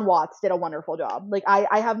 John Watts did a wonderful job. Like,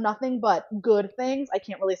 I have nothing but good things. I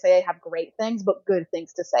can't really say I have great things, but good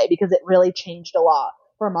things to say, because it really changed a lot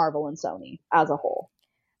for Marvel and Sony as a whole.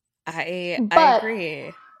 I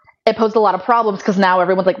agree. It posed a lot of problems, because now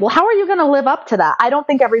everyone's like, well, how are you going to live up to that? I don't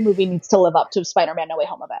think every movie needs to live up to Spider-Man No Way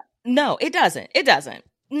Home event. No, it doesn't.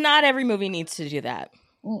 Not every movie needs to do that.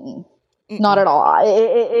 Not at all.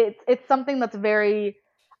 It's something that's very...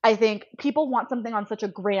 I think people want something on such a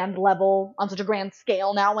grand level, on such a grand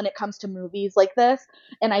scale now when it comes to movies like this.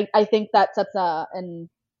 And I think that sets a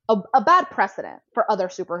bad precedent for other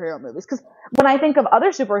superhero movies. Because when I think of other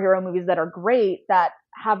superhero movies that are great, that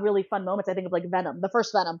have really fun moments, I think of like Venom, the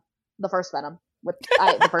first Venom. The first Venom.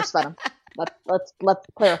 Let's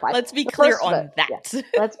clarify. Let's be clear on that. Yeah.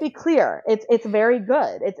 Let's be clear. It's very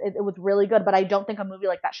good. It was really good, but I don't think a movie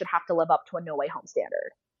like that should have to live up to a No Way Home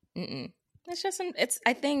standard. It's just,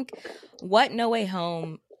 I think what No Way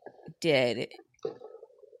Home did,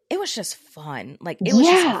 it was just fun. Like, it was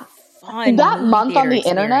just fun. That month on the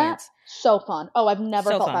internet, so fun. Oh, I've never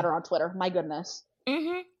felt better on Twitter. My goodness.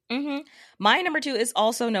 My number 2 is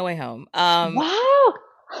also No Way Home. Wow.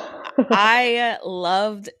 I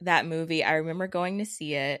loved that movie. I remember going to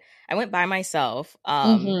see it. I went by myself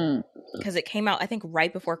because it came out, I think,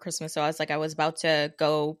 right before Christmas. So I was about to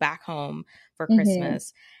go back home for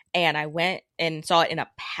Christmas. And I went and saw it in a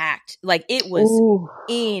packed, like, it was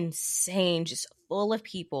insane, just full of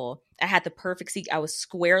people. I had the perfect seat. I was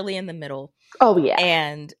squarely in the middle. Oh, yeah.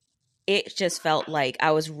 And it just felt like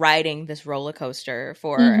I was riding this roller coaster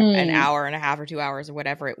for an hour and a half or 2 hours or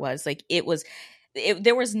whatever it was. Like,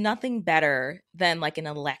 there was nothing better than like an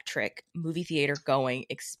electric movie theater going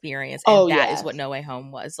experience. And that is what No Way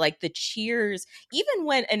Home was. Like, the cheers, even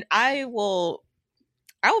when, and I will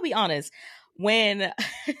be honest, when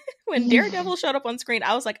when Daredevil showed up on screen,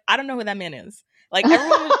 I was like, I don't know who that man is. Like,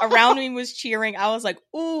 everyone around me was cheering. I was like,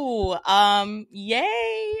 ooh,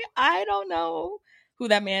 yay. I don't know who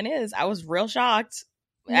that man is. I was real shocked.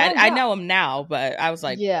 No, I yeah. know him now, but I was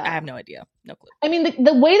like, Yeah. I have no idea. No clue. I mean,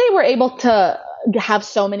 the way they were able to have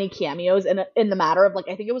so many cameos in the matter of, like,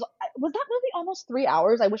 I think it was that movie almost 3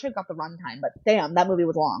 hours? I wish I got the runtime, but damn, that movie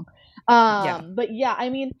was long. Yeah. But yeah, I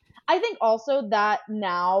mean, I think also that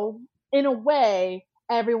now, in a way,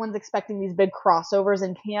 everyone's expecting these big crossovers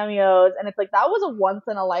and cameos, and it's like, that was a once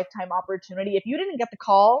in a lifetime opportunity. If you didn't get the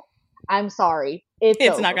call, I'm sorry. It's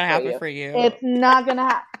It's over not going to happen you. for you. It's not going to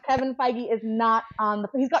happen. Kevin Feige is not on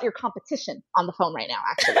he's got your competition on the phone right now,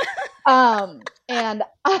 actually. And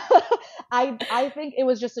I think it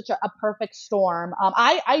was just such a perfect storm.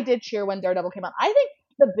 I did cheer when Daredevil came out. I think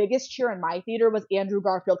the biggest cheer in my theater was Andrew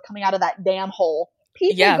Garfield coming out of that damn hole.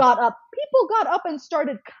 People got up and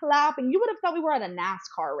started clapping. You would have thought we were at a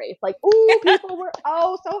NASCAR race. Like, ooh, people were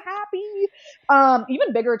so happy.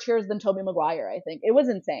 Even bigger cheers than Tobey Maguire, I think. It was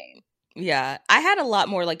insane. Yeah. I had a lot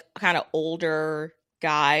more like kind of older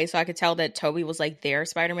guys, so I could tell that Tobey was like their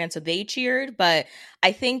Spider-Man, so they cheered. But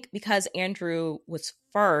I think because Andrew was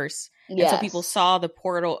first, and so people saw the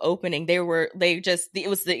portal opening, it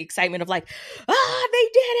was the excitement of like, they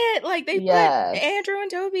did it! Like, they put Andrew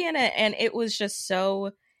and Tobey in it, and it was just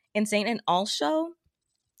so insane. And also,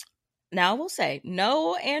 now I will say,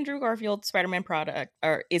 no Andrew Garfield Spider-Man product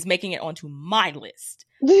is making it onto my list.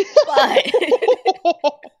 But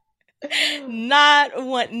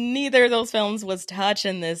neither of those films was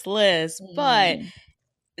touching this list. But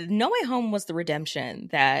No Way Home was the redemption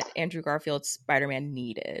that Andrew Garfield's Spider-Man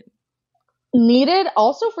needed.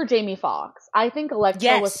 Also for Jamie Foxx. I think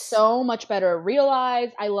Electro was so much better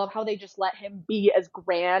realized. I love how they just let him be as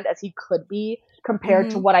grand as he could be compared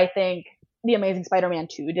to what I think The Amazing Spider-Man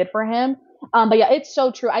 2 did for him. But yeah, it's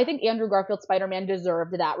so true. I think Andrew Garfield's Spider-Man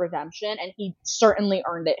deserved that redemption, and he certainly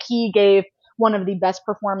earned it. He gave one of the best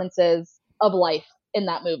performances of life in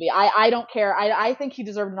that movie. I don't care. I think he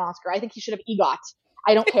deserved an Oscar. I think he should have EGOT.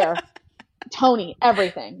 I don't care. Tony,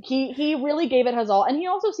 everything. He really gave it his all, and he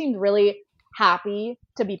also seemed really happy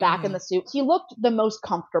to be back in the suit. He looked the most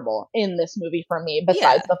comfortable in this movie for me,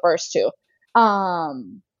 besides the first two.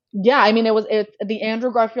 Yeah, I mean, it was the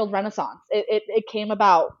Andrew Garfield Renaissance. It came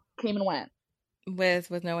and went.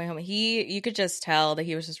 With No Way Home, you could just tell that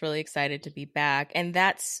he was just really excited to be back, and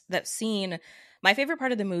that scene. My favorite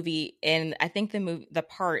part of the movie, and I think the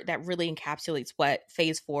part that really encapsulates what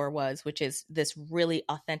Phase 4 was, which is this really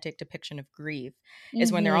authentic depiction of grief,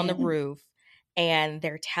 is when they're on the roof and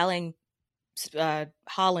they're telling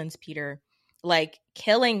Holland's Peter, like,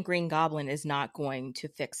 killing Green Goblin is not going to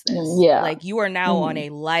fix this. Like, you are now on a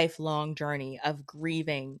lifelong journey of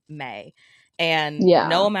grieving May. And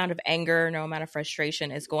no amount of anger, no amount of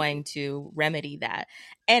frustration is going to remedy that.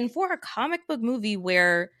 And for a comic book movie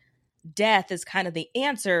where death is kind of the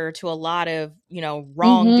answer to a lot of,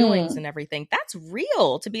 wrongdoings and everything, that's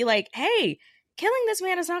real. To be like, hey, killing this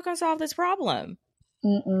man is not going to solve this problem.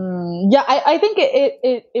 Yeah, I think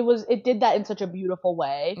it did that in such a beautiful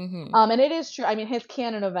way. And it is true. I mean, his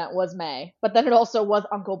canon event was May, but then it also was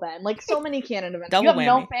Uncle Ben. Like, so many canon events. You have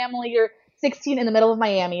no family. You're 16 in the middle of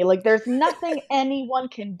Miami. Like, there's nothing anyone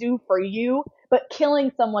can do for you, but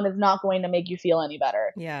killing someone is not going to make you feel any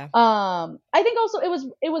better. Yeah. I think also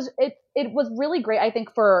it was really great, I think,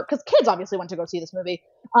 because kids obviously went to go see this movie,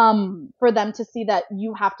 for them to see that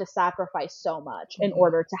you have to sacrifice so much in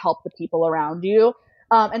order to help the people around you.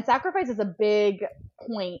 And sacrifice is a big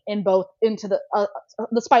point into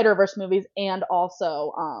the Spider-Verse movies, and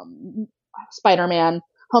also Spider-Man,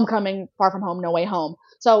 Homecoming, Far From Home, No Way Home.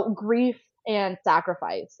 So grief and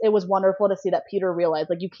sacrifice. It was wonderful to see that Peter realized,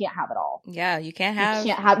 like, you can't have it all. Yeah, you can't have it.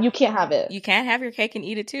 You can't have your cake and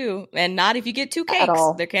eat it too. And not if you get two cakes.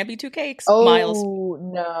 There can't be two cakes, Miles. Oh,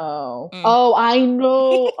 no. Oh, I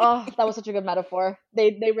know. Oh, that was such a good metaphor.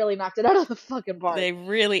 They really knocked it out of the fucking park. They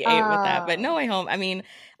really ate with that. But No Way Home, I mean,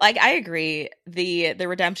 like, I agree. The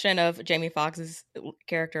redemption of Jamie Foxx's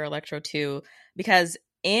character Electro 2, because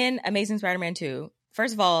in Amazing Spider-Man 2,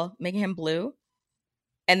 first of all, making him blue,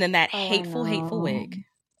 and then that hateful wig.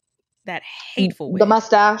 That hateful wig. The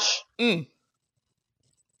mustache. No.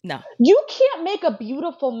 You can't make a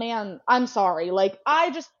beautiful man. I'm sorry. Like,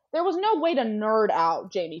 there was no way to nerd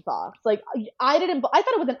out Jamie Foxx. Like, I thought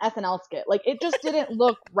it was an SNL skit. Like, it just didn't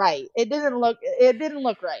look right. It didn't look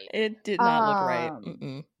right. It did not look right.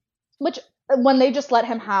 Which, when they just let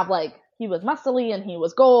him have, like, he was muscly and he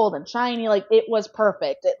was gold and shiny, like, it was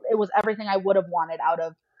perfect. It was everything I would have wanted out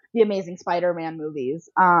of the Amazing Spider-Man movies.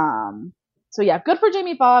 So yeah, good for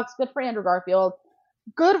Jamie Foxx, good for Andrew Garfield.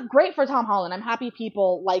 great for Tom Holland. I'm happy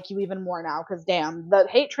people like you even more now because damn, the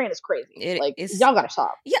hate train is crazy. It Like is. y'all gotta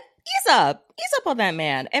stop. Yeah, he's up on that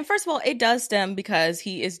man. And first of all, it does stem because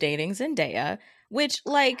he is dating Zendaya, which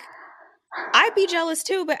like I'd be jealous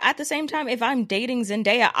too, but at the same time, if I'm dating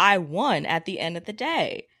Zendaya, I won at the end of the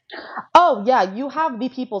day. Oh yeah, you have the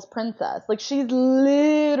people's princess. Like she's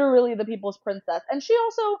literally the people's princess, and she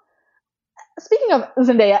also, speaking of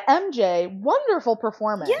Zendaya, MJ, wonderful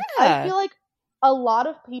performance. I Yeah. feel like a lot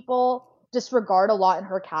of people disregard a lot in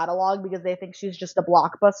her catalog because they think she's just a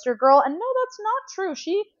blockbuster girl, and no, that's not true.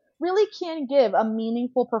 She really can give a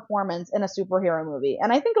meaningful performance in a superhero movie,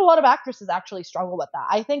 and I think a lot of actresses actually struggle with that.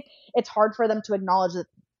 I think it's hard for them to acknowledge that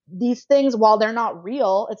these things, while they're not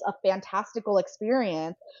real, it's a fantastical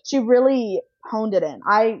experience. She really honed it in.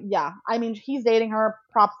 I mean, he's dating her.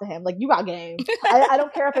 Props to him. Like, you got game. I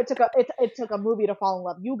don't care if it took a movie to fall in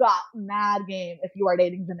love. You got mad game if you are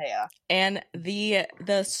dating Zendaya. And the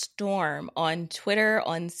storm on Twitter,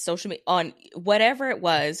 on social media, on whatever it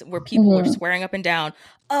was, where people were swearing up and down,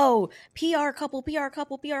 "Oh, PR couple, PR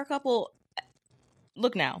couple, PR couple."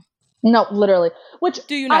 Look now. No, literally. Which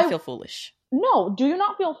do you not feel foolish? No, do you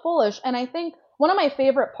not feel foolish? And I think one of my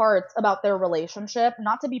favorite parts about their relationship,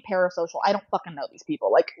 not to be parasocial, I don't fucking know these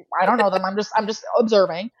people. Like, I don't know them. I'm just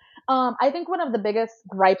observing. I think one of the biggest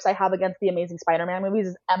gripes I have against the Amazing Spider-Man movies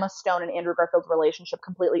is Emma Stone and Andrew Garfield's relationship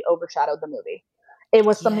completely overshadowed the movie. It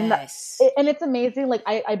was something and it's amazing. Like,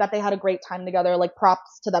 I bet they had a great time together. Like,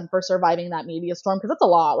 props to them for surviving that media storm, because it's a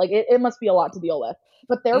lot. Like, it must be a lot to deal with.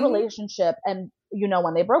 But their relationship, and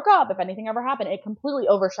when they broke up, if anything ever happened, it completely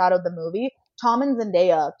overshadowed the movie. Tom and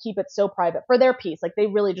Zendaya keep it so private for their peace. Like, they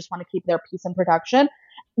really just want to keep their peace and protection.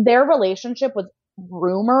 Their relationship was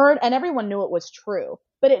rumored, and everyone knew it was true,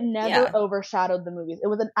 but it never overshadowed the movies. It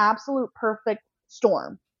was an absolute perfect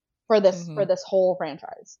storm for this whole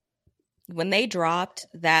franchise. When they dropped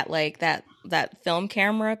that, like that film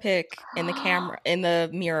camera pic in the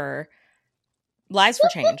mirror, lives for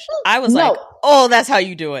change. I was like, oh, that's how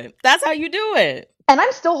you do it. That's how you do it. And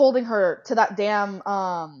I'm still holding her to that damn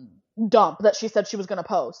dump that she said she was going to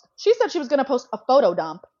post. She said she was going to post a photo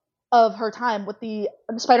dump of her time with the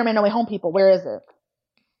Spider-Man No Way Home people. Where is it?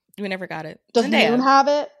 We never got it. Does Moon have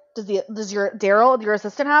it? Does your Daryl, your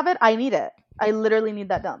assistant, have it? I need it. I literally need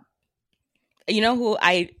that dump. You know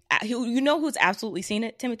who's absolutely seen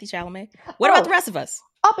it? Timothy Chalamet. What about the rest of us?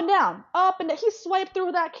 Up and down. He swiped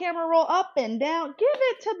through that camera roll up and down. Give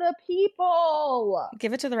it to the people.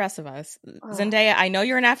 Give it to the rest of us. Zendaya, I know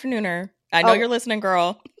you're an afternooner. I know you're listening,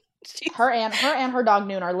 girl. Her and her dog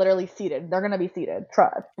Noon are literally seated. They're gonna be seated.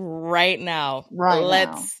 Trust. Right now.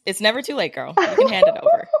 Now. It's never too late, girl. You can hand it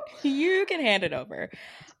over. You can hand it over.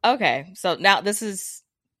 Okay, so now this is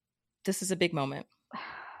a big moment.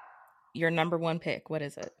 Your number one pick. What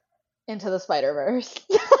is it? Into the Spider-Verse.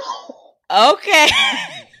 Okay.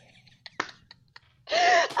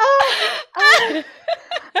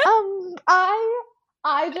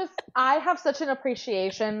 I have such an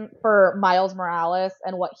appreciation for Miles Morales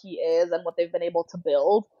and what he is and what they've been able to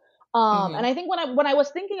build. And I think when I was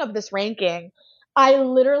thinking of this ranking, I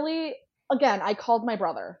literally, again, I called my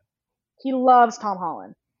brother. He loves Tom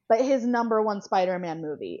Holland, but his number one Spider-Man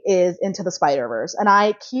movie is Into the Spider-Verse. And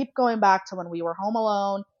I keep going back to when we were home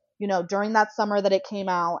alone, during that summer that it came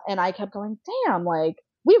out, and I kept going, damn, like,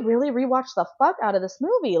 we really rewatched the fuck out of this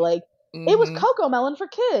movie. Like, it was Coco Melon for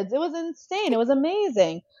kids. It was insane. It was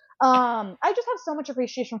amazing. I just have so much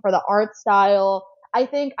appreciation for the art style. I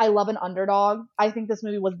think I love an underdog. I think this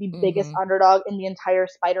movie was the biggest underdog in the entire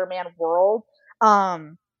Spider-Man world.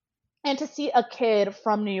 And to see a kid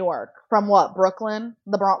from New York, from what, Brooklyn?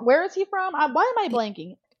 The Bronx. Where is he from? Why am I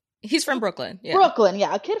blanking? He's from Brooklyn. Yeah. Brooklyn,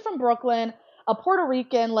 yeah. A kid from Brooklyn, a Puerto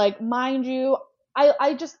Rican, like, mind you, I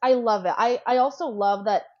love it. I also love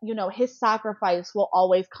that, his sacrifice will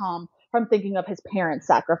always come from thinking of his parents'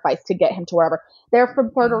 sacrifice to get him to wherever. They're from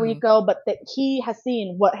Puerto Rico, but that he has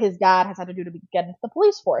seen what his dad has had to do to get into the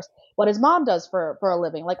police force, what his mom does for a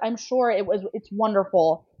living. Like, I'm sure it's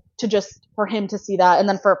wonderful to just, for him to see that, and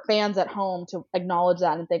then for fans at home to acknowledge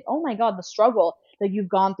that and think, oh my God, the struggle that you've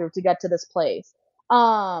gone through to get to this place.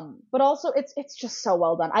 But also it's just so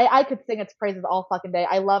well done. I could sing its praises all fucking day.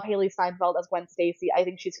 I love Haley Steinfeld as Gwen Stacy. I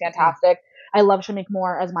think she's fantastic. I love Shamik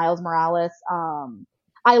Moore as Miles Morales.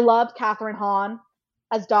 I loved Catherine Hahn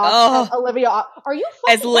as Doc, as Olivia. Are you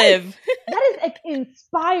fucking as Liv? That is an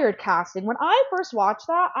inspired casting. When I first watched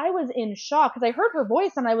that, I was in shock because I heard her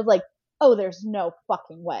voice and I was like, oh, there's no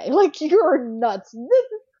fucking way. Like, you're nuts. This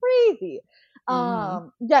is crazy.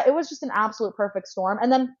 Yeah, it was just an absolute perfect storm.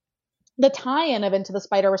 And then the tie-in of Into the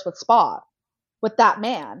Spider-Verse with Spot. with that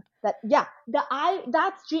man. That's you know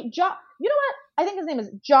what? I think his name is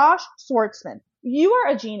Josh Schwartzman. You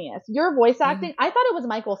are a genius. Your voice acting, I thought it was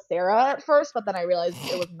Michael Cera at first, but then I realized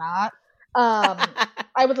it was not.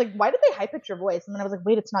 I was like, why did they high pitch your voice? And then I was like,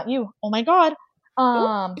 wait, it's not you. Oh my God.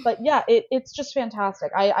 But yeah, it's just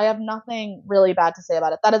fantastic. I have nothing really bad to say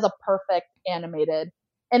about it. That is a perfect animated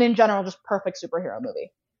and in general, just perfect superhero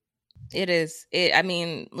movie. It is. I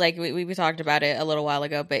mean, like we talked about it a little while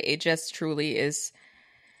ago, but it just truly is.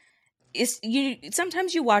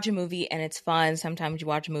 Sometimes you watch a movie and it's fun. Sometimes you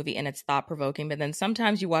watch a movie and it's thought provoking. But then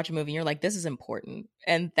sometimes you watch a movie and you're like, this is important,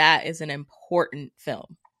 and that is an important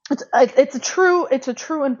film. It's a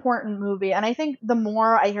true important movie, and I think the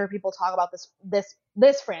more I hear people talk about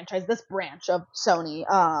this franchise, this branch of Sony,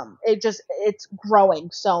 it's growing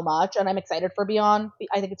so much, and I'm excited for Beyond.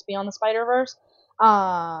 I think it's Beyond the Spider-Verse.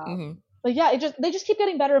 But yeah, they just keep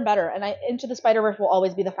getting better and better, and Into the Spider-Verse will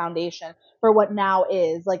always be the foundation for what now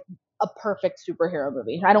is like a perfect superhero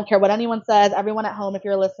movie. I don't care what anyone says. Everyone at home, if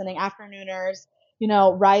you're listening, afternooners,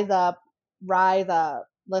 rise up.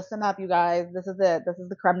 Listen up, you guys. This is it. This is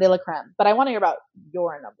the creme de la creme. But I want to hear about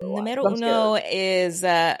your number one. Numero uno is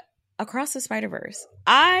Across the Spider-Verse.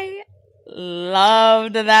 I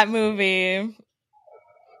loved that movie.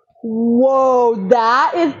 Whoa,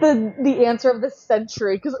 that is the answer of the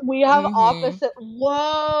century, because we have opposite.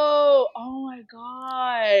 Whoa, oh my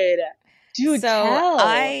God. Dude,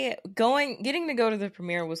 so getting to go to the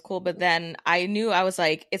premiere was cool, but then I knew, I was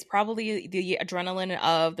like, it's probably the adrenaline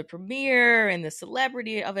of the premiere and the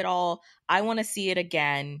celebrity of it all. I want to see it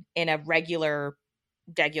again in a regular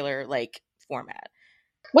like format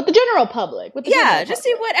with the general public. Just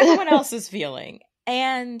see what everyone else is feeling.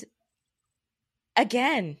 And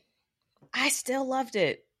again, I still loved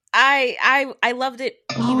it. I loved it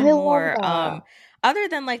even more. Other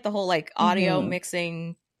than like the whole like audio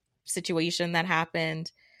mixing situation that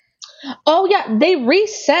happened. Oh yeah, they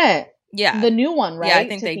reset the new one, right? Yeah, I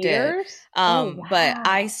think they theaters? did. Wow. But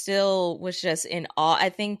I still was just in awe. I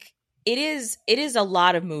think it is a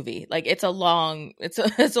lot of movie. Like it's a lot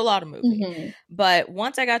of movie. But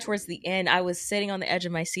once I got towards the end, I was sitting on the edge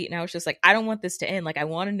of my seat and I was just like, I don't want this to end. Like I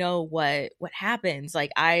want to know what happens.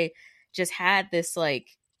 Like I just had this like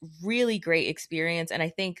really great experience, and I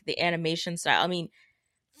think the animation style, I mean,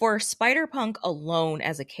 for Spider-Punk alone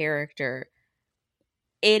as a character,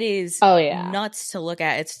 it is nuts to look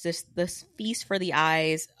at. It's just this feast for the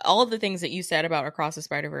eyes. All of the things that you said about Across the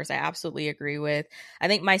Spider-Verse, I absolutely agree with. I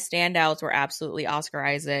think my standouts were absolutely Oscar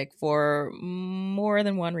Isaac for more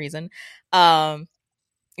than one reason. That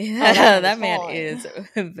man is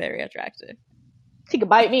very attractive. He could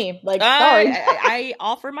bite me. Like, sorry. I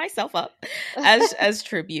offer myself up as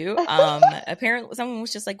tribute. Apparently someone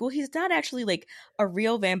was just like, well, he's not actually like a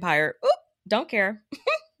real vampire. Oop, don't care.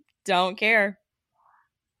 Don't care.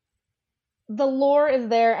 The lore is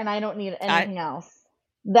there and I don't need anything else.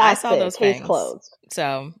 I saw those case fangs, closed.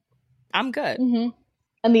 So I'm good. And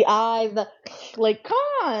the eyes, like, come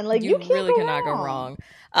on. Like, you really cannot go wrong.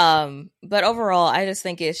 But overall, I just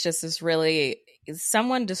think it's just this really,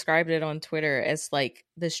 someone described it on Twitter as like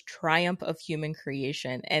this triumph of human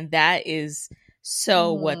creation, and that is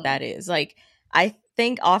so what that is. Like I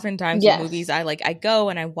think oftentimes with movies I go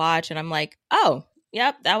and I watch and I'm like, oh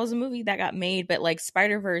yep, that was a movie that got made. But like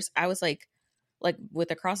Spider-Verse, I was like with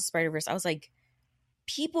Across the Spider-Verse, I was like,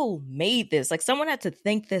 people made this. Like someone had to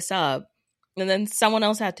think this up, and then someone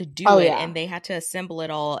else had to do it, and they had to assemble it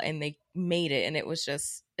all, and they made it, and it was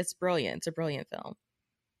just, it's brilliant. It's a brilliant film.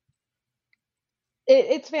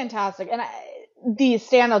 It's fantastic. And the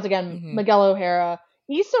standouts again, Miguel O'Hara,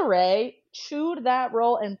 Issa Rae chewed that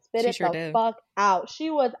role and spit it fuck out. She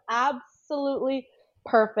was absolutely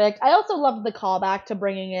perfect. I also loved the callback to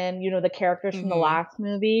bringing in, the characters from the last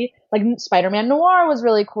movie. Like Spider-Man Noir was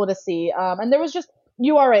really cool to see. And there was just,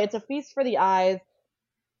 you are right, it's a feast for the eyes.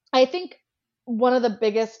 I think one of the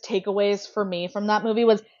biggest takeaways for me from that movie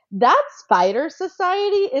was that Spider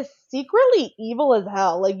Society is secretly evil as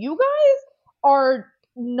hell. Like, you guys are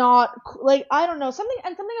not, like, I don't know, something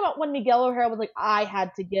about when Miguel O'Hara was like, I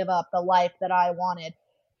had to give up the life that I wanted.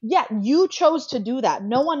 Yeah, you chose to do that.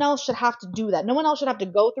 No one else should have to do that. No one else should have to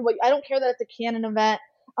go through what, I don't care that it's a canon event.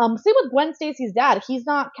 Same with Gwen Stacy's dad. He's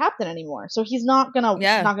not captain anymore, so he's not gonna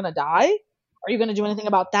die. Are you gonna do anything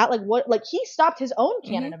about that? Like, what? Like, he stopped his own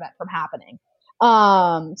canon event from happening.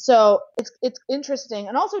 So it's interesting,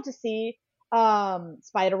 and also to see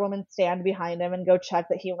Spider-Woman stand behind him and go check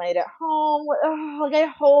that he made it home. Like, I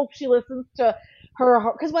hope she listens to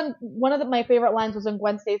her, because when one of my favorite lines was when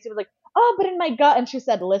Gwen Stacy was like, oh, but in my gut, and she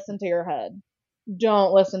said, listen to your head.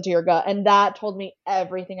 don't listen to your gut. And that told me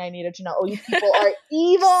everything I needed to know. Oh, you people are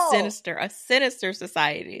evil. A sinister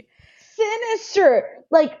society. Sinister.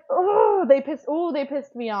 Like, they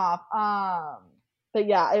pissed me off. But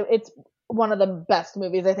yeah, it's one of the best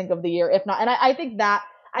movies I think of the year, if not. And I think that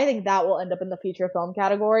will end up in the feature film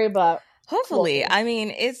category, but hopefully. we'll see. I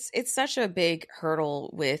mean, it's such a big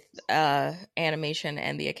hurdle with animation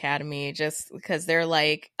and the Academy, just because they're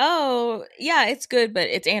like, oh yeah, it's good, but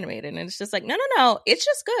it's animated, and it's just like, no, it's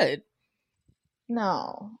just good.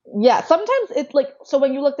 No. Yeah, sometimes it's like, so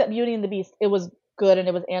when you looked at Beauty and the Beast, it was good and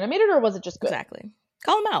it was animated, or was it just good? Exactly.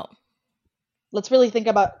 Call them out. Let's really think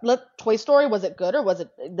about, Toy Story, was it good, or was it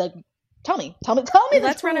like, tell me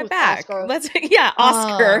Let's run it back. Oscar.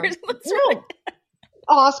 Oscar.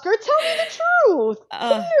 Oscar, tell me the truth.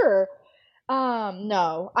 Clear.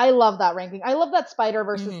 No, I love that ranking. I love that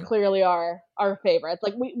Spider-Verse is clearly our favorites.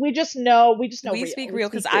 Like we just know. We speak real,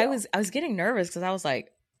 because I was getting nervous because I was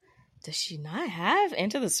like, does she not have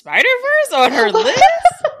Into the Spider-Verse on her list?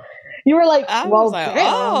 You were like,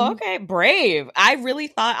 oh, okay, brave. I really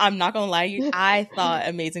thought, I'm not gonna lie to you, I thought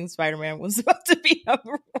Amazing Spider-Man was about to be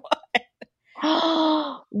number one.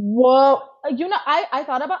 Whoa. I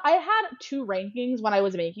thought about, I had 2 rankings when I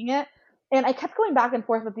was making it, and I kept going back and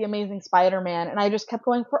forth with the Amazing Spider-Man, and I just kept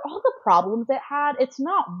going, for all the problems it had, it's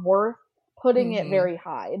not worth putting it very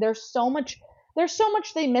high. There's so much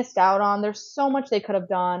they missed out on. There's so much they could have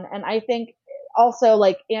done. And I think also,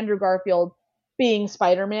 like, Andrew Garfield being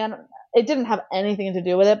Spider-Man, it didn't have anything to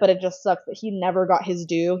do with it, but it just sucks that he never got his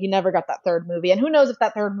due. He never got that 3rd movie. And who knows if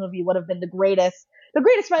that 3rd movie would have been the greatest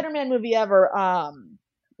Spider-Man movie ever.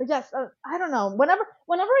 But yes, I don't know. Whenever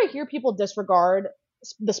I hear people disregard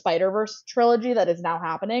the Spider-Verse trilogy that is now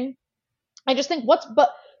happening, I just think, but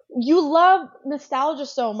you love nostalgia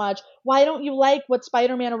so much. Why don't you like what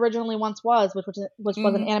Spider-Man originally once was, which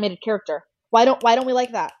was an animated character? Why don't we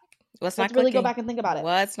like that? Let's really go back and think about it.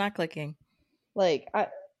 What's not clicking? Like,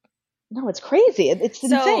 no, it's crazy. It's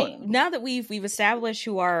insane. So now that we've established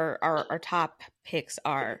who our top picks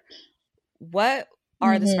are, what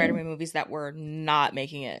are the Spider-Man movies that were not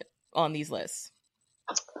making it on these lists?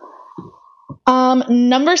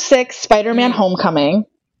 Number 6, Spider-Man: Homecoming.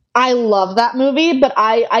 I love that movie, but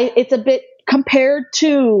it's a bit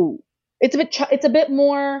it's a bit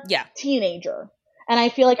more teenager, and I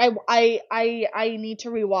feel like I need to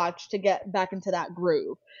rewatch to get back into that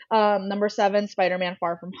groove. Number 7, Spider-Man: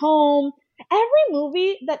 Far From Home. Every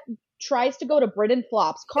movie that tries to go to Britain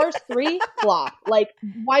flops. Cars 3 flop. Like,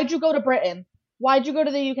 why'd you go to Britain? Why'd you go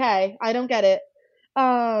to the UK? I don't get it.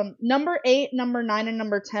 Number 8, number 9, and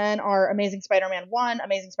number 10 are Amazing Spider-Man 1,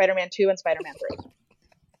 Amazing Spider-Man 2, and Spider-Man 3.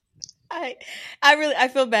 I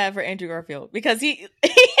feel bad for Andrew Garfield because he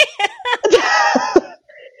got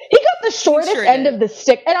the shortest end of the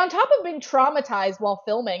stick, and on top of being traumatized while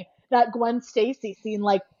filming that Gwen Stacy scene,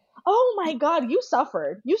 like, oh my God, you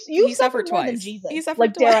suffered. You suffered more twice. than Jesus. He suffered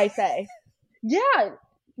like, twice. Dare I say? Yeah,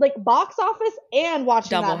 like box office and watching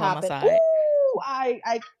double that happen. Homicide. Ooh,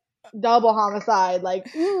 I double homicide.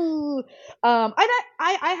 Like, ooh. I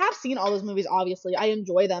have seen all those movies. Obviously, I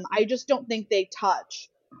enjoy them. I just don't think they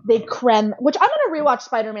creme, which I'm going to rewatch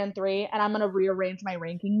Spider-Man 3, and I'm going to rearrange my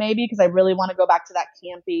ranking maybe, because I really want to go back to that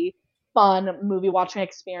campy, fun movie watching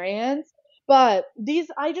experience. But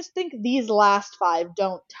I just think these last 5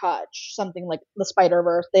 don't touch something like the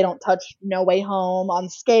Spider-Verse. They don't touch No Way Home on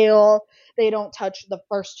scale. They don't touch the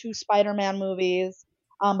first 2 Spider-Man movies.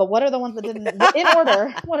 But what are the ones that didn't, in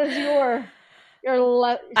order? What is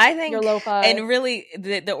I think your lo-fi? And really,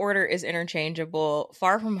 the order is interchangeable.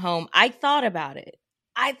 Far From Home, I thought about it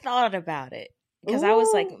because I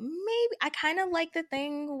was like, maybe I kind of like the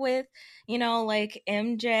thing with, like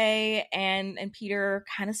MJ and Peter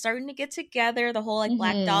kind of starting to get together, the whole like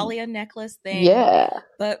Black Dahlia necklace thing. Yeah.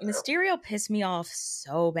 But Mysterio pissed me off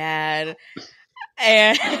so bad.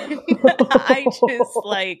 And I just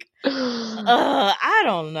like, I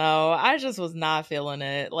don't know. I just was not feeling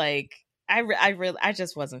it. Like, I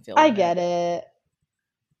just wasn't feeling it. I get it.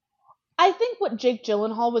 I think what Jake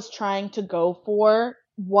Gyllenhaal was trying to go for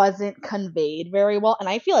wasn't conveyed very well, and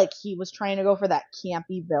I feel like he was trying to go for that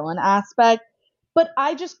campy villain aspect, but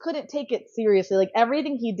I just couldn't take it seriously. Like,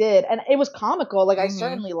 everything he did, and it was comical, like I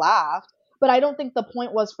certainly laughed, but I don't think the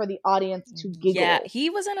point was for the audience to giggle. Yeah,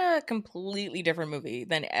 he was in a completely different movie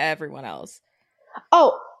than everyone else.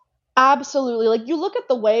 Oh, absolutely. Like, you look at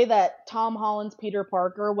the way that Tom Holland's Peter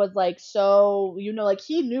Parker was like, so, like,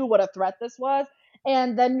 he knew what a threat this was.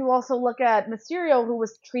 And then you also look at Mysterio, who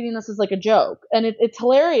was treating this as like a joke. And it's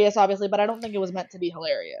hilarious, obviously, but I don't think it was meant to be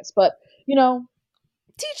hilarious. But, to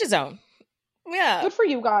each his own. Yeah. Good for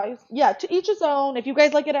you guys. Yeah, to each his own. If you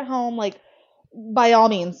guys like it at home, like, by all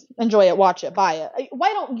means, enjoy it, watch it, buy it. Why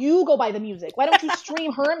don't you go buy the music? Why don't you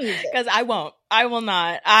stream her music? Because I won't. I will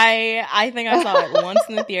not. I think I saw it once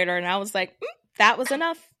in the theater, and I was like, that was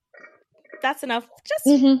enough. That's enough.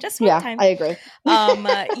 Just one time. I agree.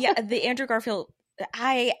 The Andrew Garfield.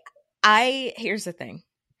 Here's the thing.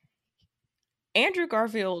 Andrew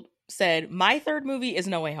Garfield said, my third movie is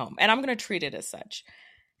No Way Home, and I'm going to treat it as such.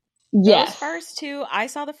 Yes. Those first two, I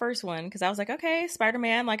saw the first one because I was like, okay,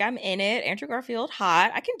 Spider-Man, like I'm in it. Andrew Garfield,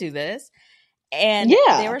 hot. I can do this. And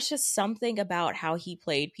there was just something about how he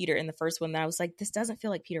played Peter in the first one that I was like, this doesn't feel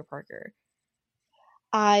like Peter Parker.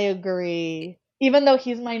 I agree. Even though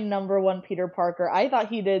he's my number one Peter Parker, I thought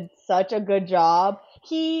he did such a good job.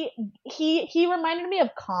 He reminded me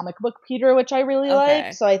of comic book Peter, which I really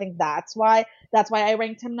like. So I think that's why I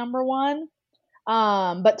ranked him number one.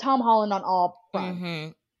 But Tom Holland on all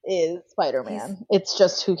fronts is Spider-Man. It's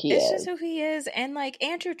just who he is. It's just who he is. And like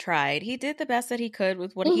Andrew tried. He did the best that he could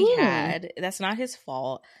with what he had. That's not his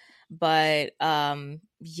fault. But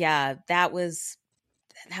that was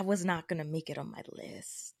not gonna make it on my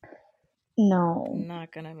list. No. I'm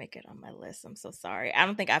not gonna make it on my list. I'm so sorry. I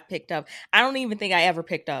don't even think I ever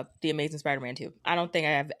picked up The Amazing Spider-Man 2. I don't think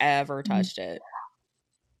I have ever touched it.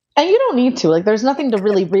 And you don't need to. Like, there's nothing to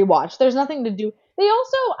really rewatch. There's nothing to do. They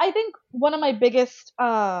also, I think one of my biggest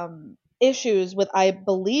issues with, I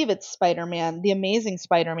believe it's Spider-Man, The Amazing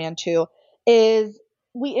Spider-Man 2, is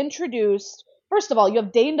we introduced, first of all, you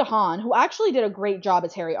have Dane DeHaan, who actually did a great job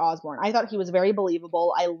as Harry Osborn. I thought he was very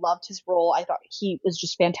believable. I loved his role. I thought he was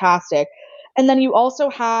just fantastic. And then you also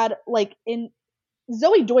had, like,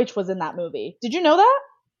 Zoe Deutsch was in that movie. Did you know that?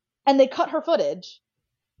 And they cut her footage.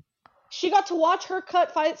 She got to watch her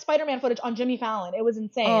cut Spider-Man footage on Jimmy Fallon. It was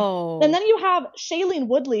insane. Oh. And then you have Shailene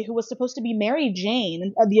Woodley, who was supposed to be Mary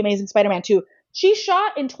Jane of The Amazing Spider-Man 2. She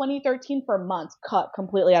shot in 2013 for months, cut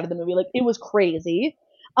completely out of the movie. Like, it was crazy.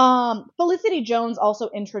 Felicity Jones also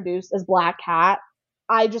introduced as Black Cat.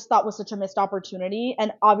 I just thought was such a missed opportunity.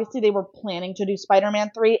 And obviously they were planning to do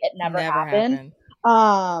Spider-Man 3. It never happened.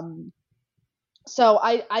 So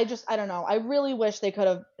I don't know. I really wish they could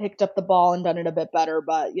have picked up the ball and done it a bit better,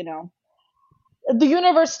 but you know, the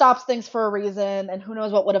universe stops things for a reason, and who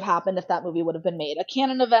knows what would have happened if that movie would have been made. A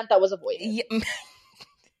canon event that was avoided. Yeah.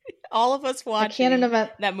 All of us watching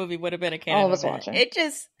that movie would have been a canon event. Watching. It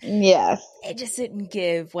just didn't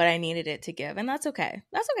give what I needed it to give, and that's okay.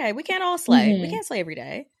 That's okay. We can't all slay. We can't slay every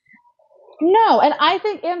day. No, and I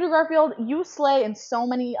think Andrew Garfield, you slay in so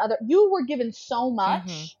many other. You were given so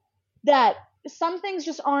much that some things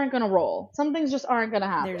just aren't going to roll. Some things just aren't going to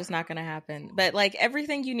happen. They're just not going to happen. But like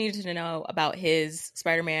everything you needed to know about his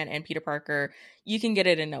Spider-Man and Peter Parker, you can get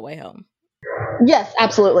it in No Way Home. Yes,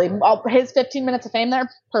 absolutely. His 15 minutes of fame there,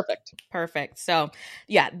 perfect. So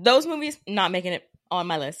yeah, those movies not making it on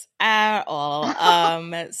my list at all.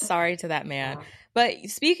 Sorry to that man. But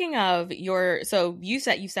speaking of so you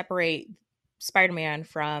said you separate Spider-Man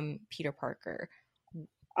from Peter Parker.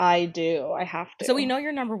 I do. I have to. So we know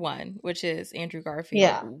you're number one, which is Andrew Garfield.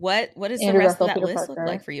 Yeah. What does the rest of that list look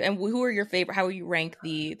like for you? And who are your favorite? How will you rank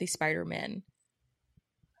the Spider-Men?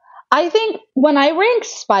 I think when I rank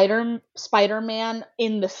Spider-Man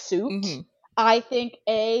in the suit, I think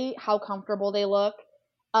how comfortable they look.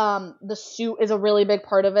 The suit is a really big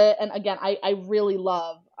part of it, and again, I really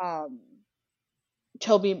love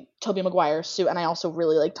Tobey Maguire's suit, and I also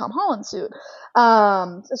really like Tom Holland's suit.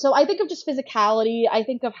 So I think of just physicality. I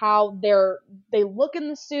think of how they look in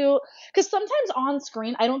the suit, because sometimes on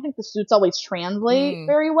screen I don't think the suits always translate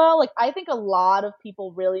very well. Like, I think a lot of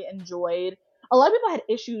people really enjoyed. A lot of people had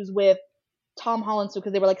issues with Tom Holland's suit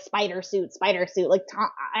because they were like, spider suit. Like,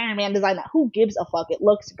 Iron Man designed that. Who gives a fuck? It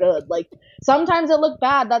looks good. Like, sometimes it looked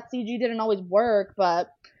bad. That CG didn't always work, but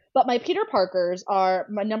my Peter Parkers are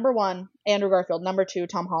my number one, Andrew Garfield, number two,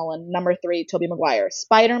 Tom Holland, number three, Tobey Maguire.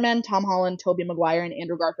 Spider-Man, Tom Holland, Tobey Maguire, and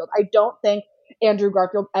Andrew Garfield. I don't think Andrew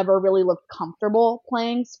Garfield ever really looked comfortable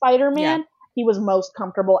playing Spider-Man. Yeah. He was most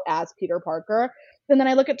comfortable as Peter Parker. And then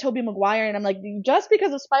I look at Tobey Maguire and I'm like, just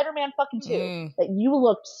because of Spider-Man fucking 2, that you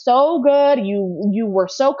looked so good, you were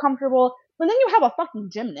so comfortable. But then you have a fucking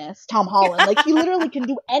gymnast, Tom Holland. Like, he literally can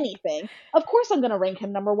do anything. Of course I'm going to rank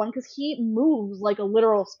him number one because he moves like a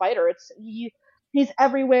literal spider. He's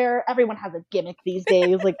everywhere. Everyone has a gimmick these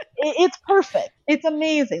days. Like, it's perfect. It's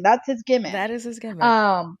amazing. That's his gimmick. That is his gimmick.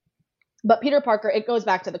 But Peter Parker, it goes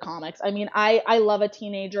back to the comics. I mean, I love a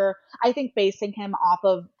teenager. I think basing him off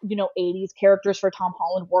of, 80s characters for Tom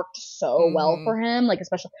Holland worked so well for him. Like,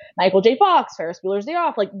 especially Michael J. Fox, Ferris Bueller's Day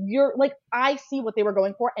Off. Like, I see what they were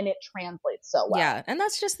going for, and it translates so well. Yeah, and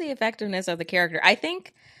that's just the effectiveness of the character. I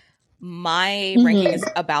think My ranking is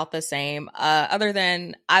about the same. Other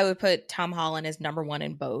than I would put Tom Holland as number one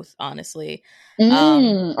in both, honestly.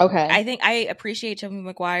 Okay. I think I appreciate Tobey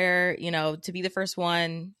Maguire, to be the first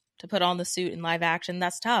one to put on the suit in live action.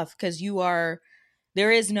 That's tough because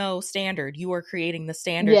there is no standard. You are creating the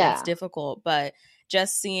standard. That's difficult. But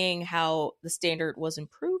just seeing how the standard was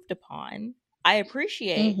improved upon, I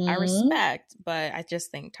appreciate, I respect, but I just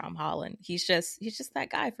think Tom Holland, he's just that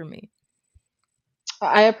guy for me.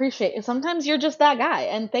 I appreciate it. Sometimes you're just that guy,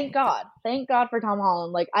 and thank God for Tom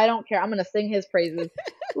Holland. Like, I don't care. I'm gonna sing his praises.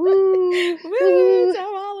 Woo, woo,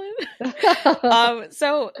 Tom Holland.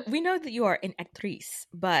 So we know that you are an actrice,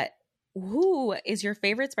 but who is your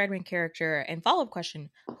favorite Spider-Man character? And follow-up question: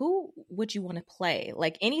 who would you want to play?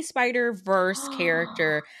 Like any Spider-Verse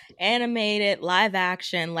character, animated, live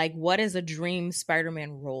action. Like, what is a dream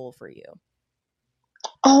Spider-Man role for you?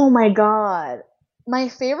 Oh my God. My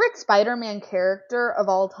favorite Spider-Man character of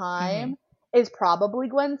all time is probably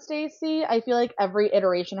Gwen Stacy. I feel like every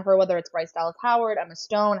iteration of her, whether it's Bryce Dallas Howard, Emma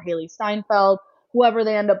Stone, Haley Steinfeld, whoever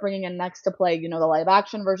they end up bringing in next to play, the live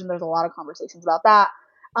action version, there's a lot of conversations about that.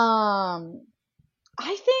 I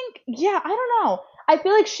think, I don't know. I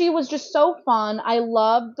feel like she was just so fun. I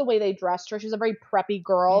loved the way they dressed her. She's a very preppy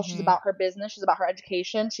girl. She's about her business. She's about her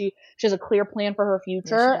education. She has a clear plan for her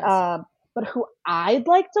future. But who I'd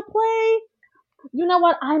like to play, you know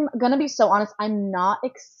what? I'm going to be so honest. I'm not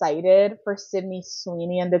excited for Sydney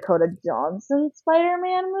Sweeney and Dakota Johnson's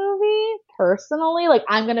Spider-Man movie, personally. Like,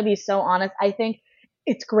 I'm going to be so honest. I think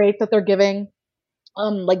it's great that they're giving,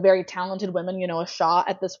 very talented women, a shot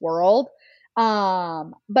at this world.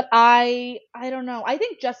 But I don't know. I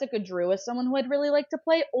think Jessica Drew is someone who I'd really like to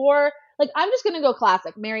play, or I'm just gonna go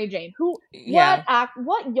classic, Mary Jane.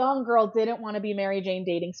 What young girl didn't want to be Mary Jane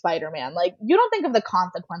dating Spider-Man? Like, you don't think of the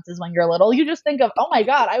consequences when you're little. You just think of, oh my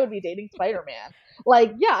God, I would be dating Spider-Man.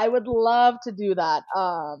 I would love to do that.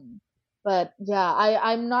 But yeah,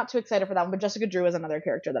 I'm not too excited for that one. But Jessica Drew is another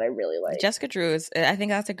character that I really like. Jessica Drew I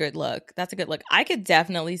think that's a good look. That's a good look. I could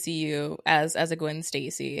definitely see you as a Gwen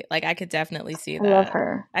Stacy. Like, I could definitely see that. I love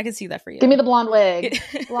her. I could see that for you. Give me the blonde wig.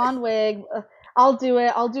 Blonde wig. I'll do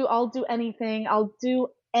it. I'll do anything. I'll do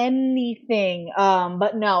anything.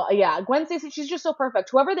 But no, yeah, Gwen Stacy, she's just so perfect.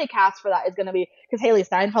 Whoever they cast for that is going to be, because Haley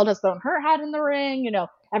Steinfeld has thrown her hat in the ring.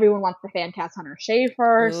 Everyone wants the fan cast Hunter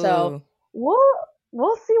Schafer. Ooh. So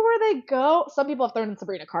we'll see where they go. Some people have thrown in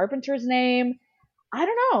Sabrina Carpenter's name. I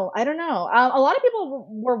don't know. A lot of people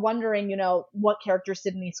were wondering, what character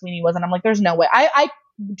Sydney Sweeney was, and I'm like, there's no way. I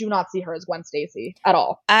do not see her as Gwen Stacy at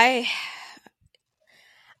all. I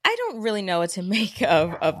don't really know what to make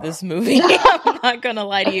of this movie. I'm not gonna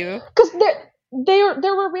lie to you, because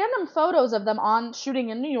there were random photos of them on shooting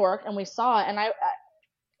in New York, and we saw it, and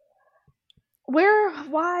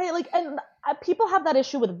people have that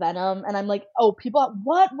issue with Venom, and I'm like, what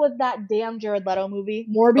was that damn Jared Leto movie,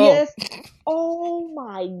 Morbius? Oh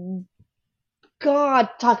my God,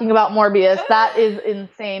 talking about Morbius, that is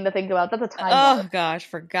insane to think about. That's a time. Oh gosh,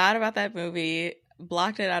 forgot about that movie.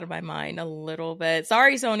 Blocked it out of my mind a little bit.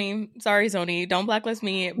 Sorry, Sony. Don't blacklist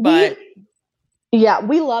me, but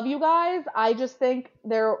we love you guys. I just think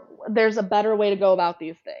there's a better way to go about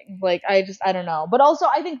these things. I don't know. But also,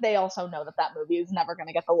 I think they also know that movie is never going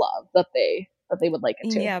to get the love that they would like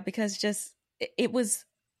it to. Yeah, because it was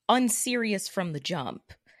unserious from the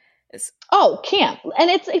jump. Camp, and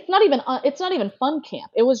it's not even fun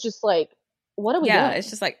camp. It was just like, what are we doing? Yeah,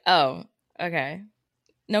 it's just like, oh, okay,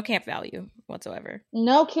 no camp value whatsoever.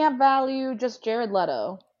 No camp value, just Jared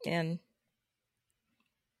Leto and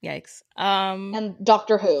yikes. And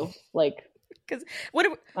Doctor Who, because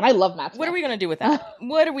and I love Matt Smith. What are we gonna do with that?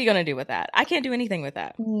 What are we gonna do with that? I can't do anything with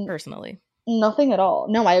that personally. Nothing at all.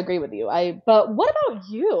 No, I agree with you. But what about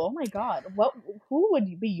you? Oh my God, who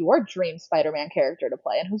would be your dream Spider-Man character to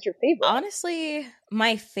play, and who's your favorite? Honestly,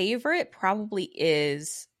 my favorite probably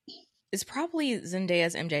is probably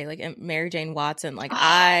Zendaya's MJ, like Mary Jane Watson,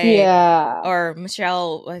 or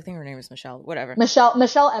Michelle. I think her name is Michelle. Whatever. Michelle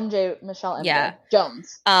MJ. Yeah.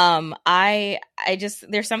 Jones. I just,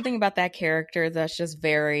 there's something about that character that's just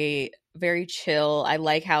very, very chill. I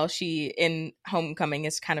like how she in Homecoming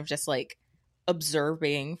is kind of just like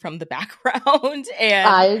observing from the background, and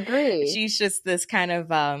I agree. She's just this kind of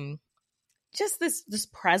just this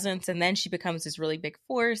presence, and then she becomes this really big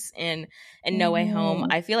force in No Way Home.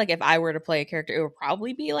 I feel like if I were to play a character, it would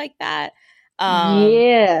probably be like that.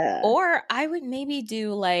 Or I would maybe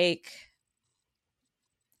do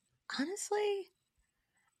honestly,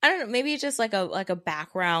 I don't know, maybe just like a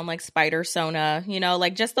background, like spider sona, you know,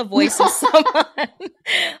 like just the voice of someone,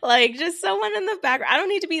 like just someone in the background. I don't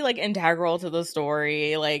need to be like integral to the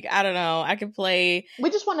story. Like, I don't know. I could play. We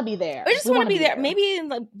just want to be there. I just want to be there. Maybe in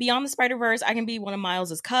the Beyond the Spider-Verse, I can be one of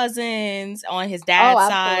Miles's cousins on his dad's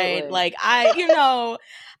side. Like I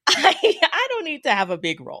don't need to have a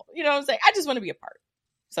big role. You know what I'm saying? I just want to be a part.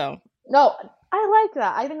 So no, I like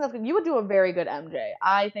that. I think that's good. You would do a very good MJ.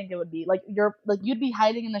 I think it would be like you'd be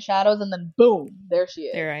hiding in the shadows, and then boom, there she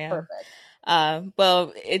is. There I am. Perfect.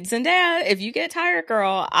 Well, it's Zendaya. If you get tired,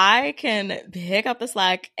 girl, I can pick up the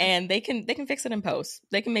slack, and they can fix it in post.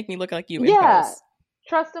 They can make me look like you in post.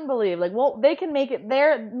 Trust and believe. Like, well, they can make it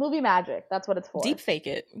their movie magic. That's what it's for. Deep fake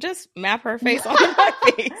it. Just map her face on my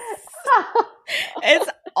face. It's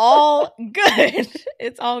all good.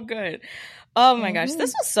 It's all good. Oh my gosh,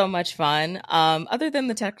 this was so much fun. Other than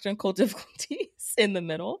the technical difficulties in the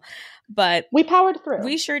middle, but we powered through.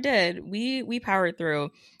 We sure did. We powered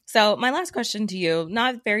through. So my last question to you,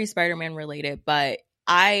 not very Spider-Man related, but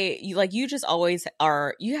you just always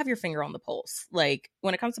are, you have your finger on the pulse. Like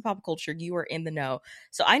when it comes to pop culture, you are in the know.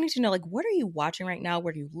 So I need to know, like, what are you watching right now?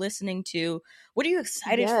 What are you listening to? What are you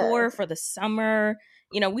excited for the summer?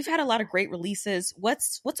 You know, we've had a lot of great releases.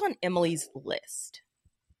 What's on Emily's list?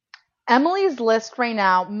 Emily's list right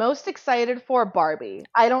now, most excited for Barbie.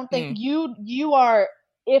 I don't think you are,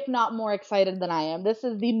 if not more excited than I am. This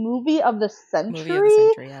is the movie of the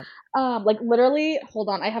century. Yeah. Like literally, hold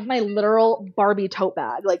on. I have my literal Barbie tote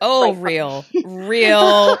bag. Like, real.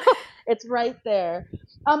 It's right there.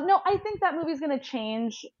 No, I think that movie's going to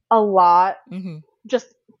change a lot. Just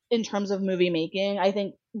in terms of movie making. I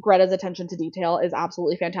think Greta's attention to detail is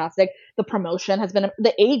absolutely fantastic. The promotion has been the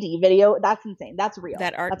AD video. That's insane. That's real.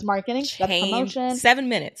 That's marketing. That's promotion. 7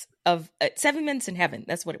 minutes of 7 minutes in heaven.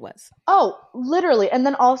 That's what it was. Oh, literally. And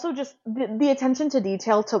then also just the attention to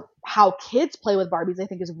detail to how kids play with Barbies, I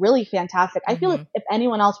think is really fantastic. I feel if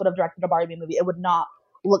anyone else would have directed a Barbie movie, it would not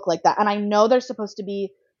look like that. And I know there's supposed to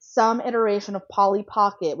be some iteration of Polly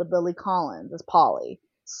Pocket with Lily Collins as Polly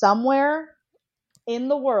somewhere in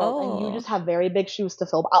the world, and you just have very big shoes to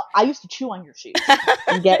fill. I used to chew on your shoes.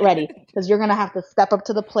 And get ready, because you're gonna have to step up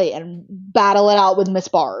to the plate and battle it out with Miss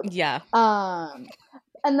Barb. Yeah.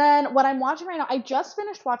 And then what I'm watching right now, I just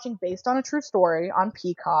finished watching Based on a True Story on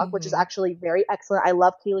Peacock, which is actually very excellent. I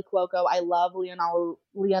love Kaylee Cuoco. I love Liana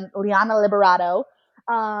Liberato.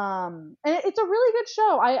 And it's a really good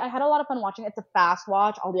show. I had a lot of fun watching it. It's a fast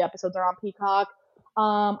watch. All the episodes are on Peacock.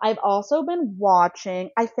 I've also been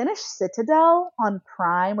watching, I finished Citadel on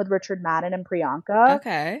Prime with Richard Madden and Priyanka.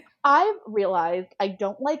 Okay. I've realized I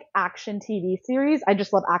don't like action TV series. I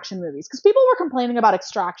just love action movies. Because people were complaining about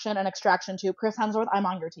Extraction and Extraction 2. Chris Hemsworth, I'm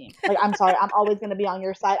on your team. Like, I'm sorry. I'm always going to be on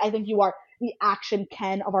your side. I think you are the action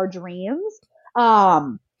Ken of our dreams.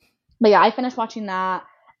 But yeah, I finished watching that.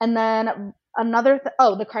 And then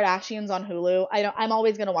the Kardashians on Hulu. I'm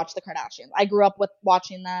always going to watch the Kardashians. I grew up with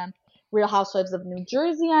watching them. Real Housewives of New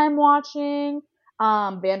Jersey I'm watching.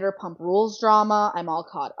 Vanderpump Rules drama. I'm all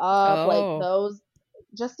caught up. Like those,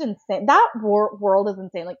 just insane. That world is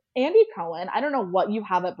insane. Like Andy Cohen, I don't know what you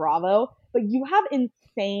have at Bravo, but you have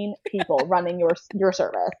insane people running your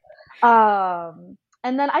service. And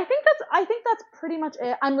then I think that's pretty much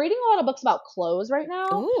it. I'm reading a lot of books about clothes right now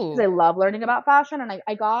because I love learning about fashion. And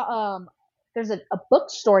I got there's a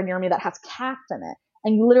bookstore near me that has cats in it.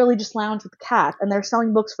 And you literally just lounge with the cat, and they're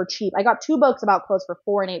selling books for cheap. I got 2 books about clothes for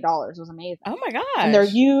 $4 and $8. It was amazing. Oh my gosh. And they're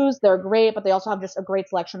used, they're great, but they also have just a great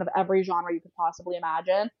selection of every genre you could possibly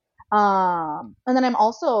imagine. And then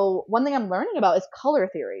one thing I'm learning about is color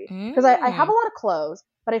theory. Because I have a lot of clothes,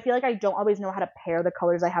 but I feel like I don't always know how to pair the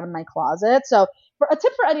colors I have in my closet. So a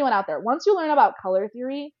tip for anyone out there, once you learn about color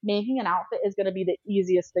theory, making an outfit is going to be the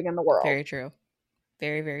easiest thing in the world. Very true.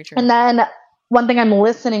 Very, very true. And then one thing I'm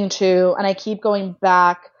listening to, and I keep going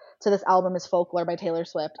back to this album, is Folklore by Taylor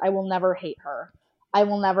Swift. I will never hate her. I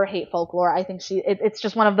will never hate Folklore. I think it's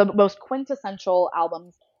just one of the most quintessential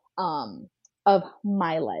albums of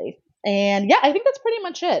my life. And yeah, I think that's pretty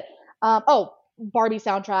much it. Barbie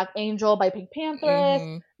soundtrack, Angel by Pink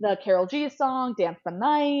Panthers, the Karol G song, Dance the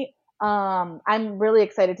Night. I'm really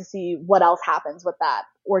excited to see what else happens with that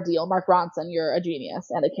ordeal. Mark Ronson, you're a genius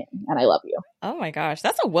and a king, and I love you. Oh my gosh,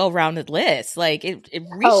 that's a well-rounded list. Like it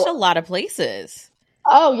reached a lot of places.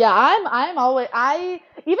 Oh yeah, I'm always even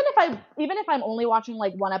if I'm only watching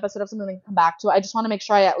like one episode of something and come back to it, I just want to make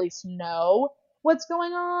sure I at least know what's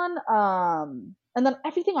going on. And then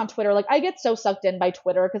everything on Twitter, like I get so sucked in by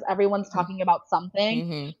Twitter because everyone's talking about something.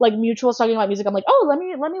 Mm-hmm. Like Mutual's talking about music. I'm like, oh, let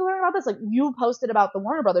me learn about this. Like you posted about the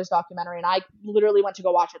Warner Brothers documentary, and I literally went to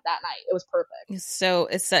go watch it that night. It was perfect. So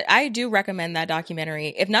I do recommend that documentary.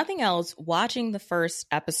 If nothing else, watching the first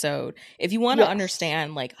episode, if you want to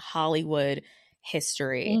understand like Hollywood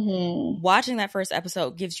history, watching that first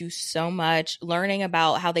episode gives you so much. Learning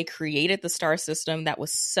about how they created the star system that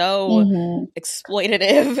was so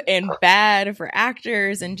exploitative and bad for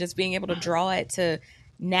actors, and just being able to draw it to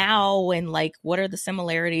now, and like what are the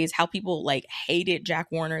similarities, how people like hated Jack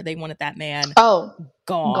Warner, they wanted that man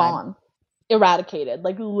gone. Eradicated.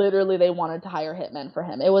 Like literally they wanted to hire hitmen for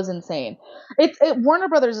him. It was insane. Warner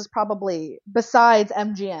Brothers is probably, besides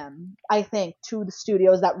MGM, I think, two of the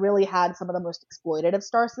studios that really had some of the most exploitative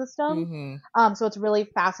star system. So it's really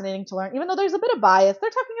fascinating to learn, even though there's a bit of bias. They're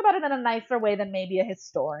talking about it in a nicer way than maybe a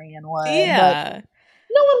historian would. But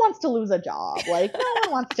no one wants to lose a job. Like no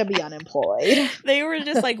one wants to be unemployed. They were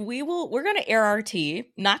just like, we're gonna air our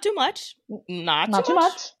tea, not too much, not too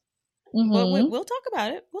much. But we'll talk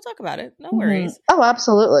about it. We'll talk about it. No worries. Oh,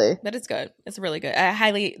 absolutely. But it's good. It's really good.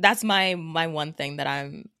 That's my one thing that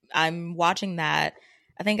I'm watching that.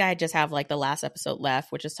 I think I just have like the last episode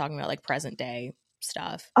left, which is talking about like present day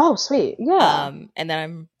stuff. Oh, sweet. Yeah. And then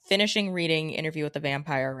I'm finishing reading Interview with the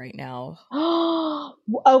Vampire right now.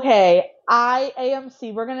 Okay.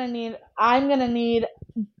 AMC, I'm going to need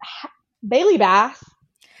Bailey Bass.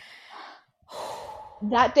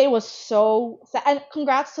 That day was so sad. And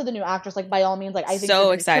congrats to the new actress. Like by all means, like I think so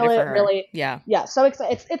excited for her. Really, yeah, so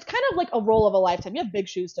excited. It's kind of like a role of a lifetime. You have big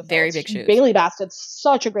shoes to fill. Very big shoes. Bailey Bass did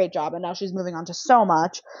such a great job, and now she's moving on to so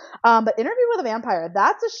much. But Interview with a Vampire,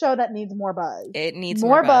 that's a show that needs more buzz. It needs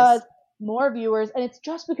more buzz, more viewers, and it's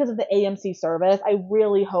just because of the AMC service. I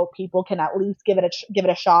really hope people can at least give it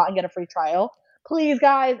a shot and get a free trial. Please,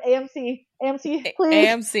 guys, AMC,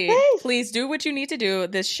 please do what you need to do.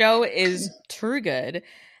 This show is too good,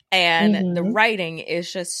 and the writing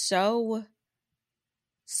is just so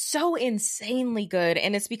insanely good.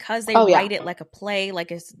 And it's because they write it like a play.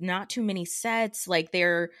 Like it's not too many sets. Like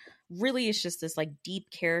they're really, it's just this like deep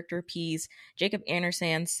character piece. Jacob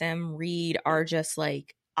Anderson, Sam Reed are just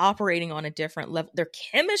like operating on a different level. Their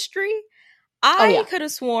chemistry, I could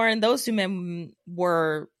have sworn those two men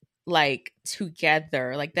were like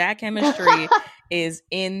together. Like that chemistry is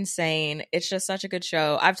insane. It's just such a good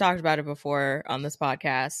show. I've talked about it before on this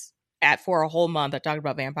podcast. For a whole month I talked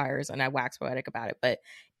about vampires and I wax poetic about it, but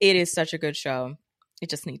it is such a good show. You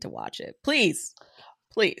just need to watch it. Please.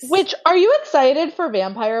 Which, are you excited for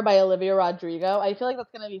Vampire by Olivia Rodrigo? I feel like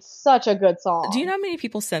that's going to be such a good song. Do you know how many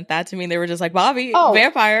people sent that to me? They were just like, Bobby,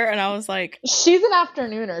 Vampire. And I was like... She's an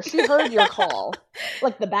afternooner. She heard your call.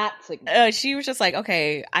 Like the bat signal. She was just like,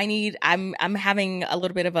 okay, I'm having a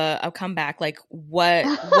little bit of a comeback. Like,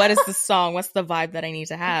 what is the song? What's the vibe that I need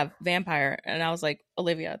to have? Vampire. And I was like,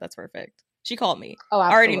 Olivia, that's perfect. She called me. Oh,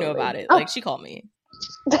 absolutely. I already knew about it. Like, she called me.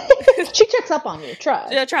 She checks up on you.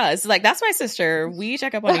 Trust. Like that's my sister. We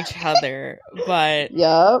check up on each other. But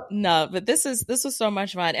no. But this was so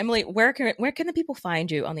much fun. Emily, where can the people find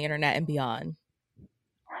you on the internet and beyond?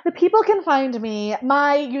 The people can find me.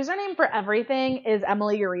 My username for everything is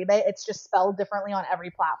Emily Uribe. It's just spelled differently on every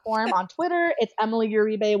platform. On Twitter, it's Emily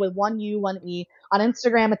Uribe with 1 U, 1 E. On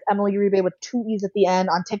Instagram, it's Emily Uribe with 2 E's at the end.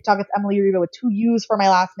 On TikTok, it's Emily Uribe with 2 U's for my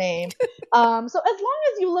last name. So as long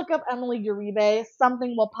as you look up Emily Uribe,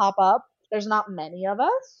 something will pop up. There's not many of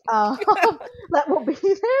us that will be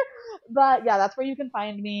there. But yeah, that's where you can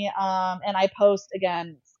find me. And I post,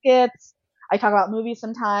 again, skits. I talk about movies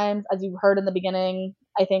sometimes. As you heard in the beginning,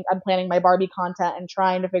 I think I'm planning my Barbie content and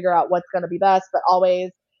trying to figure out what's going to be best, but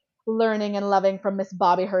always learning and loving from Miss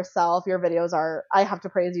Bobby herself. Your videos are, I have to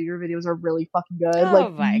praise you, your videos are really fucking good. Oh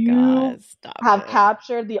my God, stop have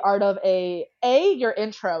captured the art of your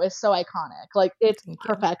intro is so iconic. Like it's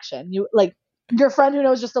perfection. You like your friend who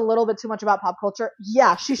knows just a little bit too much about pop culture.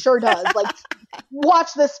 Yeah, she sure does. Like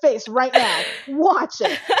watch this space right now. Watch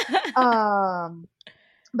it.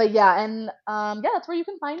 But yeah, and that's where you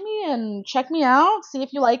can find me and check me out, see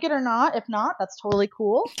if you like it or not. If not, that's totally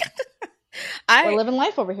cool. We're living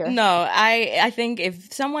life over here. No, I think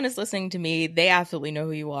if someone is listening to me, they absolutely know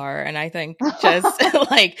who you are. And I think just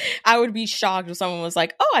like I would be shocked if someone was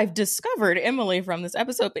like, oh, I've discovered Emily from this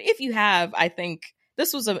episode. But if you have, I think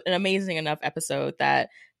this was an amazing enough episode that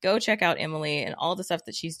go check out Emily and all the stuff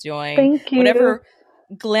that she's doing. Thank you. Whatever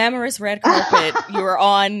glamorous red carpet you're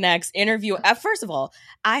on next interview. First of all,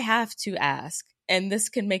 I have to ask, and this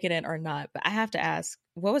can make it in or not, but I have to ask,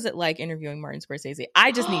 what was it like interviewing Martin Scorsese?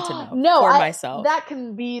 I just need to know myself. That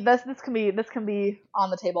can be this can be on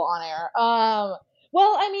the table on air.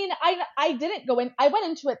 Well, I mean, I didn't go in. I went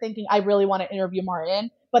into it thinking I really want to interview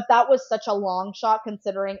Martin, but that was such a long shot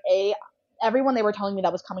considering everyone they were telling me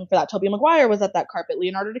that was coming for that. Tobey Maguire was at that carpet.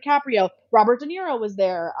 Leonardo DiCaprio, Robert De Niro was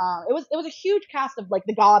there. It was a huge cast of like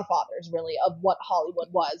the godfathers, really, of what Hollywood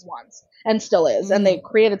was once and still is, and they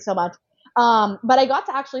created so much. But I got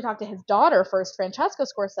to actually talk to his daughter first, Francesca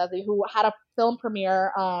Scorsese, who had a film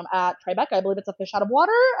premiere at Tribeca. I believe it's A Fish Out of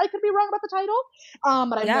Water. I could be wrong about the title,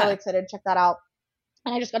 but I'm really excited to check that out.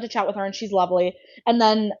 And I just got to chat with her, and she's lovely. And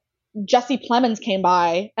then Jesse Plemons came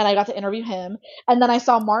by, and I got to interview him. And then I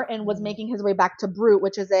saw Martin was making his way back to Brut,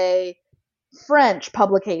 which is a French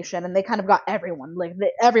publication, and they kind of got everyone. Like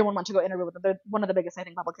everyone went to go interview with them. They're one of the biggest, I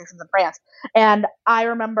think, publications in France. And I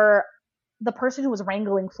remember the person who was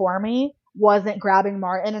wrangling for me wasn't grabbing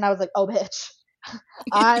Martin, and I was like, "Oh, bitch,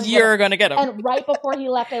 you're gonna get him." And right before he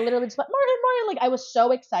left, I literally just went, Martin, like I was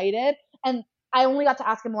so excited, and I only got to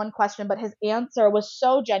ask him one question, but his answer was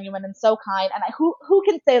so genuine and so kind. And who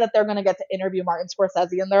can say that they're gonna get to interview Martin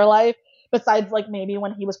Scorsese in their life besides like maybe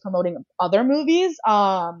when he was promoting other movies?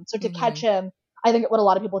 So to catch him, I think what a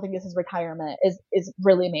lot of people think is his retirement is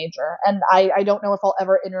really major, and I don't know if I'll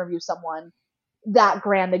ever interview someone that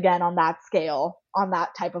grand again on that scale, on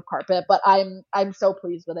that type of carpet, but I'm so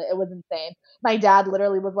pleased with it. It was insane. My dad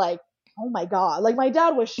literally was like, oh my God. Like my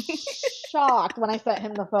dad was shocked when I sent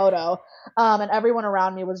him the photo. And everyone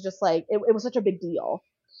around me was just like, it was such a big deal.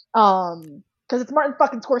 Cause it's Martin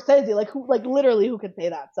fucking Scorsese. Like literally who could say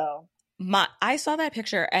that? So I saw that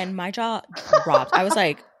picture and my jaw dropped. I was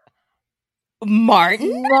like,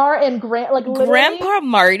 Martin, Grandpa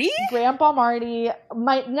Marty.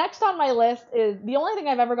 My next on my list is the only thing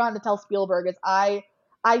I've ever gotten to tell Spielberg is I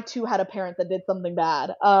too had a parent that did something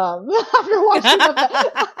bad. After watching him,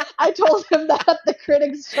 I told him that at the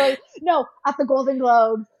Critics' Choice, at the Golden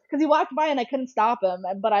Globes, because he walked by and I couldn't stop him.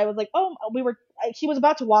 But I was like, he was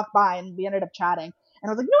about to walk by and we ended up chatting. And I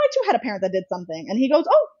was like, no, I too had a parent that did something. And he goes,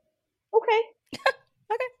 oh, okay.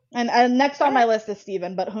 Okay. And next on my list is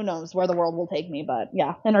Steven, but who knows where the world will take me. But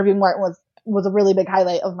yeah, interviewing Martin was a really big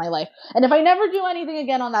highlight of my life. And if I never do anything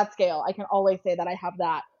again on that scale, I can always say that I have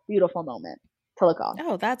that beautiful moment to look on.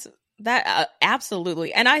 Oh, that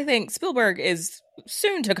absolutely. And I think Spielberg is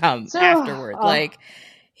soon to come afterward. Like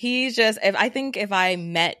he's just, if I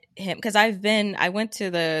met him, because I went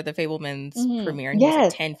to the Fabelmans premiere and he was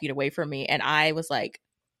like 10 feet away from me. And I was like,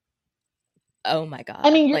 oh my God.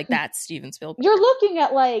 I mean, like that's Steven Spielberg. You're looking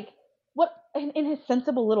at like what in his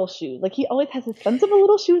sensible little shoes. Like he always has his sensible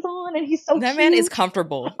little shoes on and he's so that cute. Man is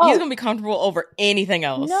comfortable. He's going to be comfortable over anything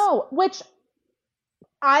else. No, which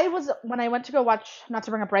when I went to go watch, not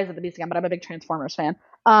to bring up Rise of the Beast again, but I'm a big Transformers fan.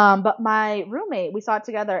 But my roommate, we saw it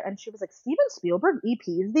together and she was like, Steven Spielberg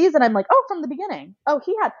EPs these? And I'm like, oh, from the beginning. Oh,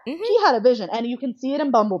 he had a vision and you can see it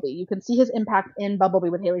in Bumblebee. You can see his impact in Bumblebee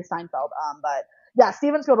with Haley Steinfeld. But yeah,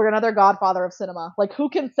 Steven Spielberg, another godfather of cinema. Like who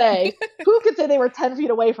can say they were 10 feet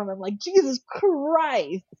away from him? Like Jesus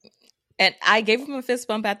Christ. And I gave him a fist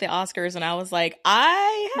bump at the Oscars and I was like,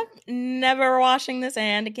 I have never washing this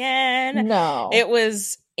hand again. No. It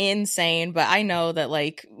was insane, but I know that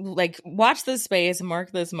like watch this space,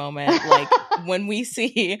 mark this moment. Like when we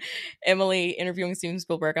see Emily interviewing Steven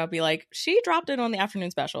Spielberg, I'll be like, she dropped it on the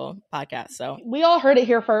Afternoon Special podcast. So we all heard it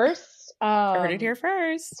here first. Heard it here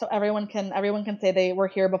first. So everyone can say they were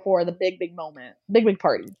here before the big moment, big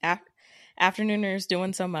party. Afternooners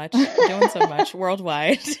doing so much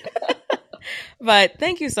worldwide. But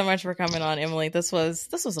thank you so much for coming on, Emily. This was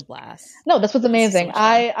a blast. No, this was amazing. So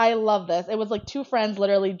I love this. It was like two friends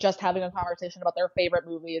literally just having a conversation about their favorite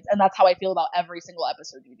movies, and that's how I feel about every single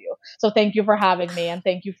episode you do. So thank you for having me, and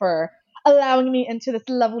thank you for allowing me into this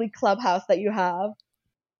lovely clubhouse that you have.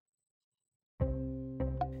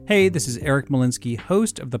 Hey, this is Eric Malinsky,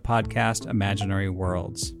 host of the podcast Imaginary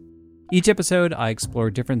Worlds. Each episode, I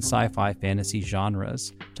explore different sci-fi fantasy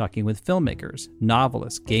genres, talking with filmmakers,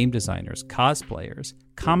 novelists, game designers, cosplayers,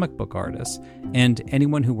 comic book artists, and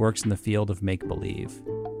anyone who works in the field of make-believe.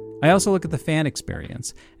 I also look at the fan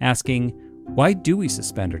experience, asking, why do we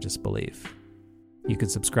suspend our disbelief? You can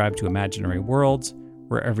subscribe to Imaginary Worlds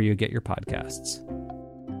wherever you get your podcasts.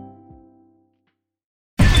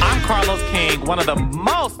 Carlos King, one of the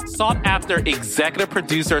most sought-after executive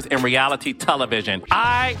producers in reality television.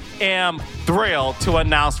 I am thrilled to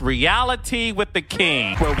announce Reality with the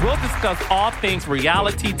King, where we'll discuss all things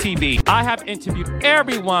reality TV. I have interviewed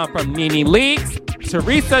everyone from Nene Leakes,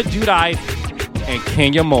 Teresa Giudice, and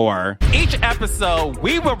Kenya Moore. Each episode,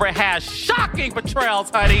 we will rehash shocking betrayals,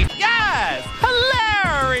 honey. Yes!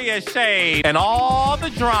 Hilarious shade and all the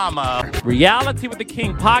drama. Reality with the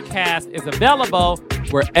King podcast is available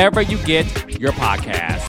wherever you get your podcasts.